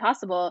will, when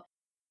possible,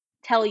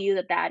 tell you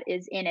that that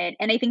is in it.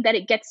 And I think that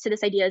it gets to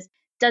this idea is,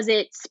 does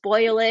it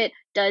spoil it?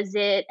 Does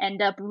it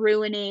end up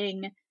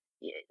ruining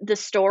the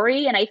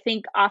story? And I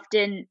think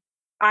often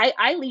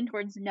I lean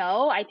towards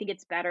no. I think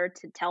it's better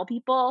to tell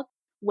people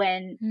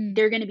when Hmm.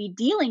 they're going to be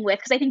dealing with,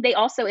 because I think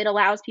it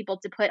allows people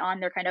to put on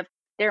their kind of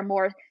their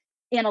more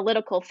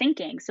analytical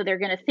thinking. So they're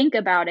going to think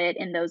about it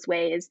in those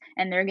ways,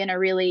 and they're going to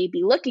really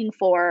be looking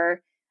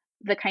for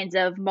the kinds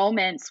of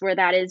moments where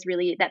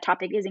that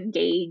topic is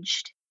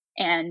engaged,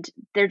 and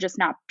they're just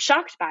not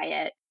shocked by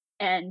it.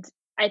 And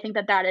I think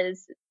that that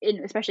is,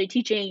 in especially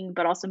teaching,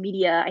 but also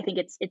media, I think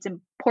it's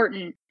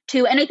important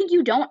too. And I think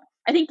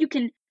you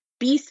can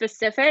be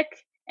specific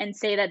and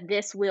say that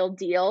this will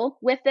deal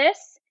with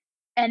this,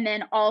 and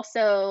then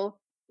also,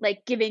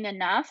 like, giving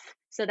enough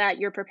so that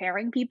you're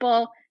preparing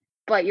people,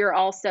 but you're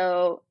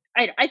also,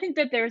 I think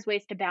that there's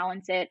ways to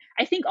balance it.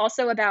 I think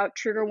also about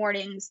trigger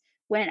warnings,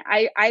 when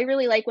I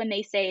really like when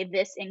they say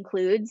this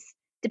includes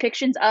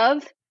depictions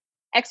of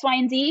X, Y,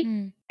 and Z,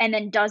 Hmm. and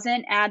then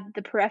doesn't add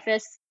the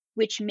preface,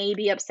 which may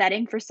be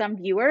upsetting for some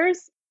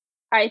viewers.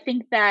 I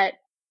think that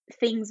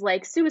things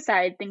like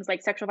suicide, things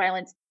like sexual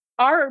violence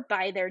are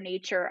by their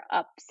nature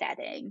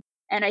upsetting.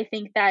 And I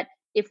think that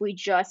if we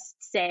just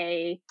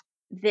say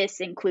this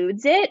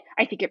includes it,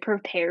 I think it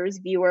prepares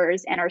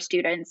viewers and our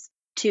students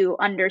to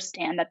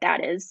understand that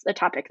that is a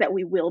topic that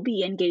we will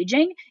be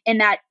engaging,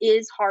 and that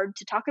is hard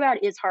to talk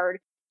about, is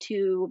hard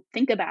to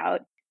think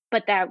about,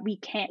 but that we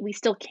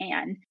still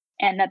can,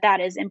 and that that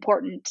is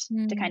important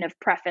to kind Hmm. of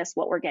preface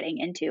what we're getting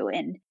into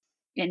in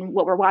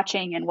what we're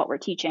watching and what we're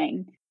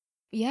teaching.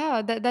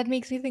 Yeah, that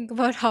makes me think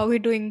about how we're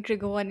doing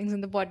trigger warnings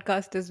in the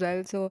podcast as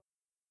well. So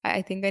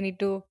I think I need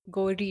to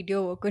go read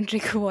your work on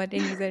trigger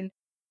warnings and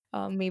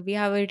maybe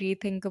have a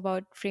rethink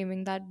about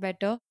framing that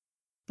better.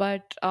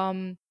 But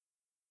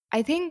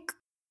I think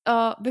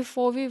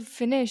Before we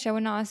finish, I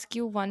want to ask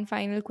you one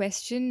final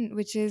question,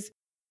 which is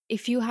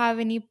if you have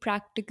any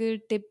practical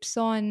tips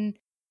on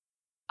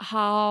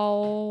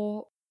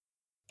how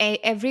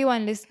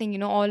everyone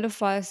listening, all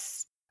of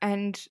us,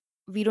 and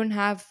we don't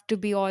have to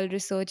be all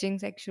researching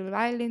sexual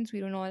violence, we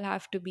don't all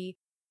have to be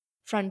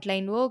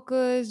frontline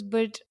workers,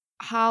 but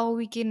how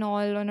we can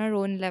all, on our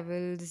own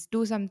levels,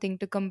 do something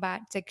to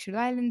combat sexual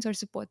violence or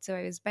support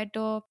survivors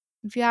better.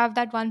 If you have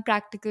that one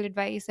practical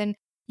advice, and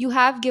you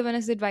have given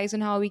us advice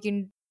on how we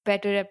can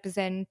better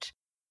represent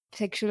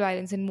sexual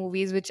violence in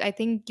movies, which I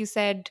think you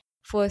said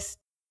first,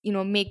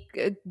 make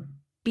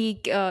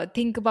be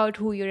think about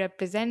who you're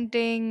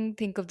representing,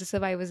 think of the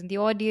survivors in the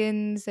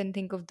audience, and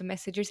think of the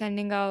message you're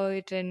sending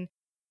out. And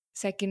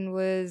second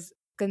was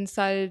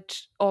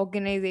consult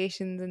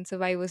organizations and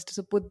survivors to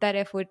so put that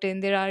effort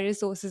in. There are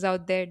resources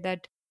out there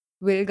that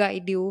will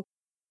guide you.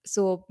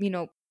 So,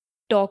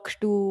 talk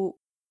to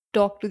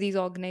these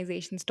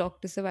organizations,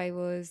 talk to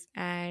survivors,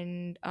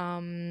 and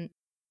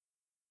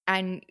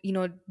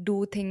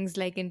do things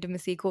like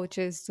intimacy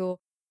coaches. So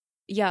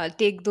yeah,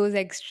 take those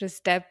extra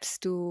steps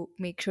to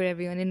make sure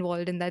everyone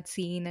involved in that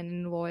scene and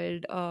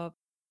involved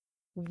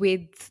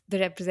with the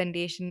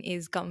representation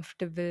is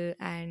comfortable,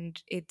 and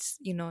it's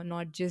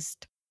not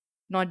just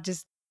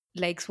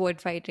like sword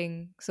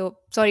fighting. So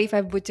sorry if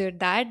I butchered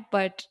that,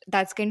 but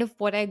that's kind of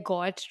what I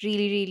got.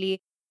 Really,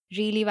 really,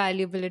 really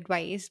valuable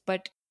advice.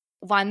 But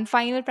one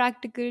final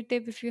practical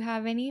tip, if you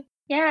have any.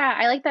 Yeah,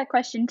 I like that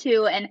question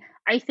too. And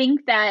I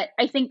think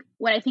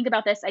when I think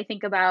about this, I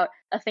think about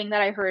a thing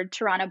that I heard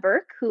Tarana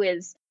Burke, who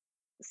is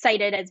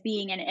cited as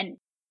being and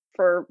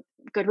for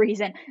good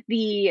reason,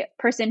 the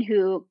person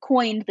who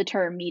coined the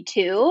term Me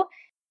Too.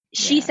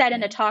 She Yeah, said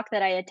in a yeah. talk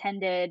that I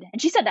attended,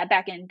 and she said that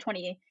back in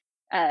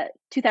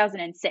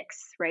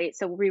 2006, right?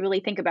 So we really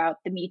think about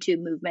the Me Too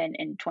movement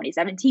in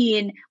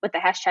 2017 with the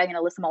hashtag and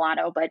Alyssa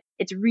Milano, but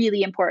it's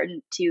really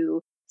important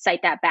to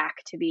cite that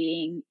back to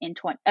being in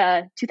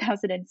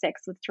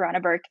 2006 with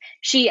Tarana Burke.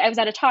 I was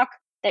at a talk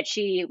that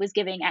she was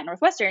giving at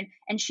Northwestern,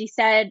 and she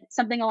said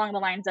something along the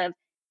lines of,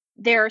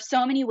 there are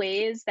so many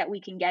ways that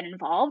we can get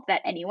involved,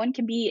 that anyone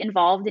can be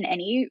involved in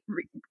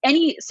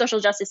any social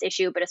justice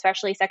issue, but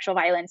especially sexual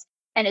violence,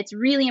 and it's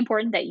really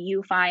important that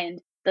you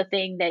find the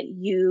thing that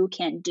you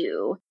can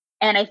do.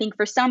 And I think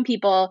for some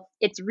people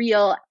it's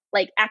real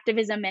like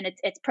activism, and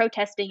it's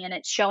protesting, and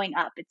it's showing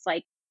up, it's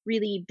like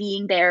really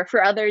being there.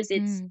 For others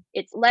Mm,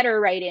 it's letter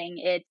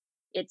writing,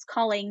 it's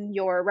calling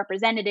your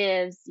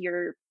representatives,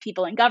 your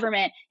people in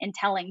government, and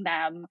telling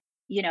them,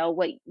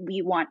 what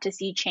we want to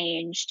see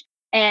changed.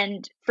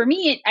 And for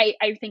me,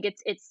 I think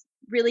it's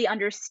really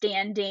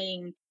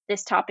understanding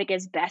this topic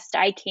as best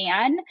I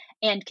can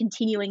and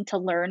continuing to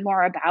learn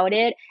more about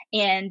it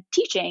and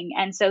teaching.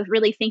 And so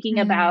really thinking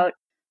mm, about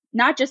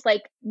not just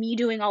like me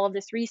doing all of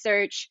this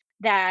research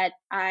that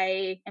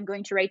I am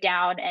going to write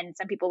down and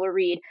some people will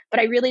read,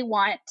 but I really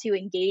want to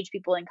engage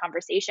people in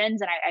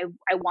conversations, and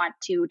I want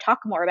to talk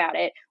more about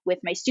it with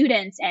my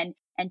students and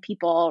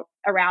people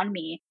around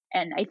me.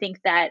 And I think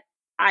that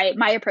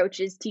my approach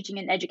is teaching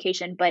and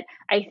education, but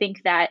I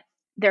think that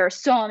there are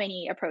so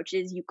many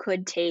approaches you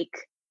could take,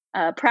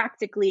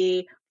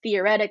 practically,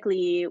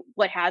 theoretically,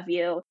 what have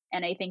you.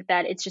 And I think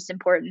that it's just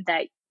important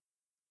that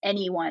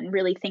anyone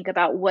really think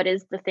about what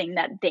is the thing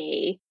that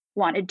they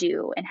want to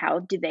do and how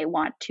do they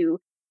want to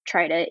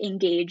try to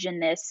engage in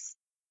this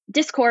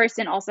discourse,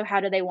 and also how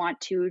do they want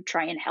to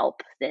try and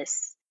help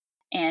this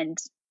and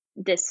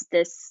this.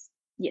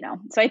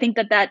 So I think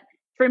that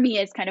for me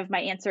is kind of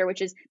my answer,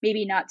 which is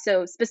maybe not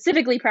so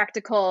specifically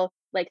practical,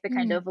 like the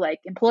kind mm. of like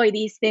employ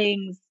these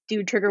things,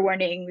 do trigger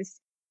warnings,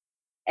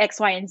 X,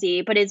 Y, and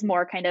Z, but is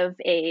more kind of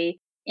a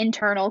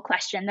internal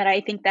question that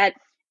I think that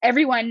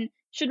everyone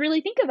should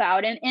really think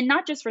about, and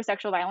not just for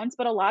sexual violence,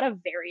 but a lot of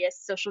various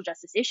social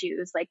justice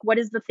issues. Like, what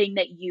is the thing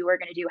that you are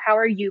going to do? How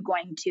are you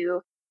going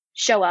to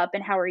show up,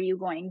 and how are you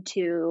going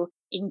to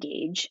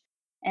engage?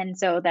 And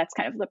so that's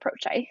kind of the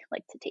approach I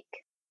like to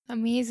take.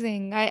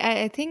 Amazing.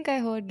 I think I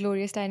heard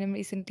Gloria Steinem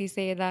recently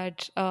say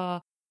that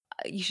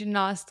you shouldn't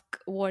ask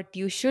what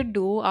you should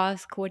do,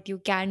 ask what you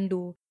can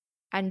do,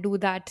 and do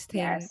that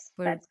thing Yes,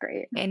 for that's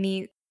great.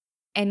 any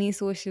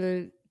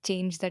social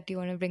change that you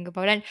want to bring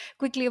about. And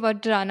quickly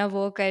about Tirana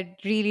work, I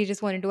really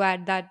just wanted to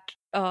add that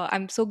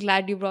I'm so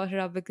glad you brought her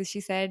up, because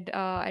she said,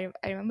 I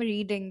remember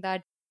reading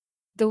that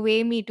the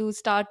way Me Too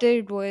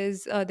started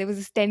was there was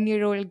this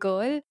 10-year-old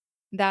girl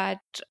that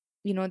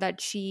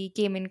that she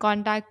came in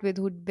contact with,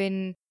 who'd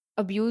been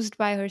abused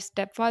by her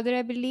stepfather,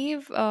 I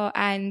believe,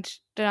 and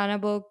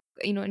Tarana Burke,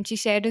 and she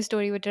shared her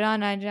story with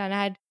Tarana, and Tarana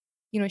had,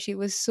 she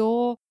was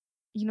so,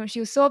 she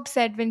was so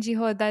upset when she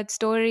heard that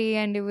story,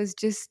 and it was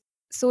just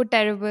so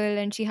terrible,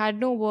 and she had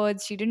no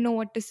words, she didn't know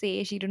what to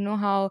say, she didn't know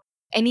how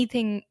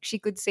anything she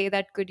could say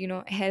that could,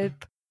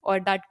 help, or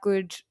that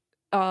could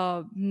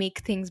make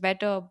things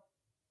better,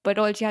 but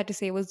all she had to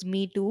say was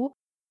 "me too."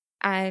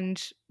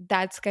 And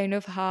that's kind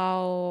of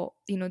how,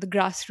 the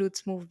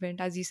grassroots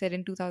movement, as you said,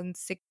 in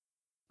 2006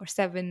 or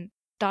 7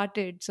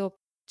 started. So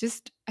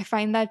just I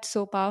find that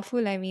so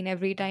powerful. I mean,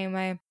 every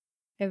time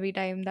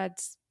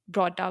that's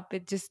brought up.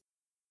 It's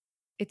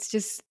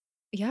just,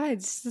 yeah,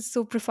 it's just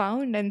so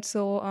profound, and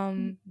so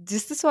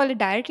just the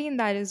solidarity in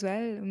that as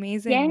well,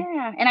 amazing.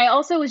 Yeah, and I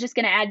also was just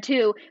gonna add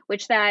too,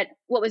 which that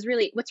what's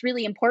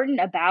really important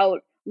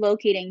about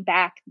locating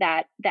back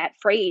that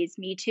phrase,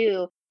 "Me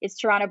Too," is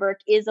Tarana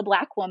Burke is a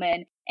Black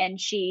woman, and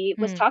she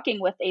was Hmm.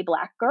 talking with a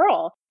Black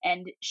girl,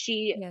 and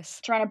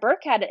Yes. Tarana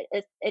Burke had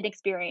an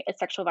experience, a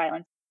sexual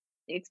violence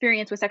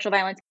experience with sexual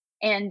violence,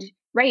 and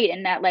right,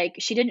 and that like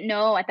she didn't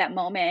know at that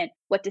moment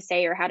what to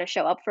say or how to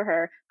show up for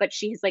her, but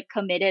she's like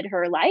committed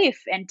her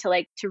life and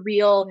to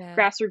real Yeah.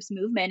 grassroots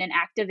movement and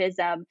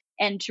activism,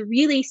 and to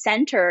really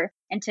center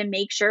and to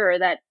make sure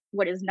that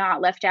what is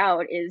not left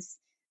out is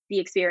the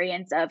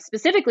experience of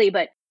specifically,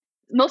 but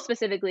most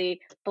specifically,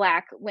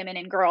 Black women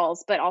and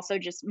girls, but also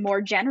just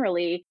more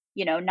generally,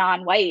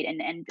 non-white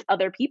and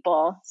other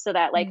people. So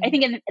that like I Hmm.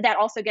 think that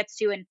also gets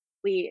to, and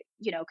we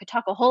could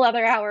talk a whole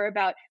other hour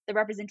about the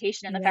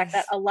representation and the fact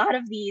that Yes. a lot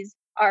of these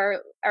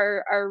are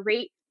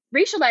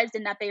racialized,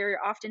 in that they are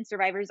often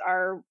survivors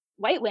are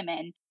white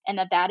women, and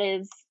that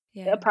is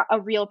Yeah. a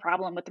real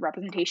problem with the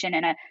representation.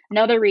 And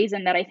another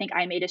reason that I think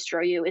I May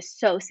Destroy You is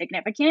so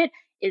significant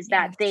is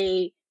that Yes.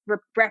 they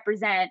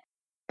represent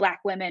Black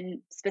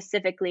women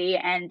specifically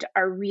and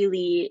are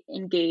really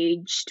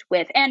engaged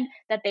with, and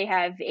that they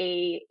have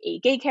a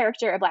gay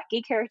character, a Black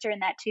gay character in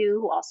that too,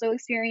 who also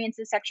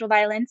experiences sexual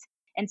violence.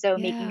 And so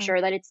making Yeah.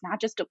 sure that it's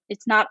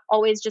not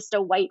always just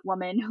a white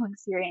woman who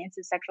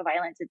experiences sexual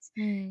violence.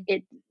 Hmm.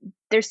 It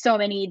There's so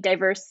many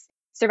diverse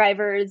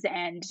survivors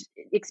and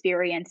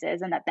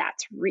experiences, and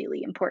that's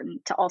really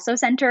important to also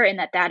center, and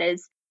that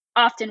is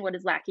often what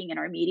is lacking in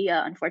our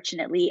media,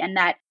 unfortunately. And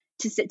that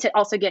to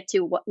also get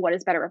to what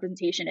is better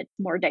representation, it's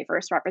more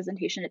diverse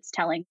representation, it's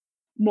telling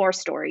more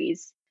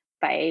stories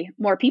by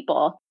more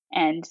people.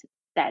 And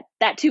that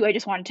too, I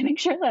just wanted to make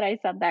sure that I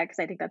said that because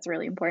I think that's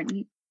really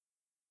important.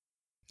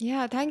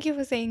 Yeah, thank you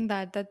for saying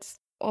that. That's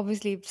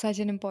obviously such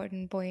an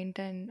important point,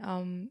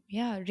 and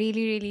yeah,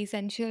 really, really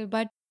essential,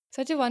 but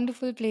such a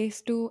wonderful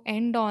place to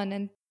end on.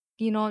 And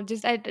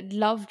just I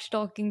loved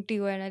talking to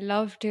you, and I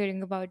loved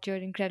hearing about your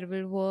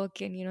incredible work,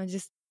 and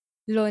just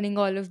learning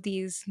all of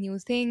these new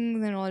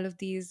things and all of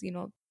these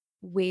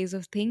ways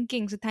of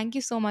thinking. So thank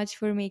you so much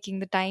for making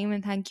the time,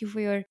 and thank you for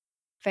your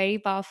very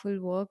powerful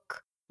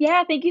work.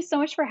 Yeah, thank you so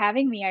much for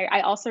having me.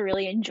 I also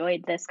really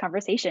enjoyed this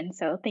conversation,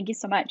 so thank you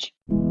so much.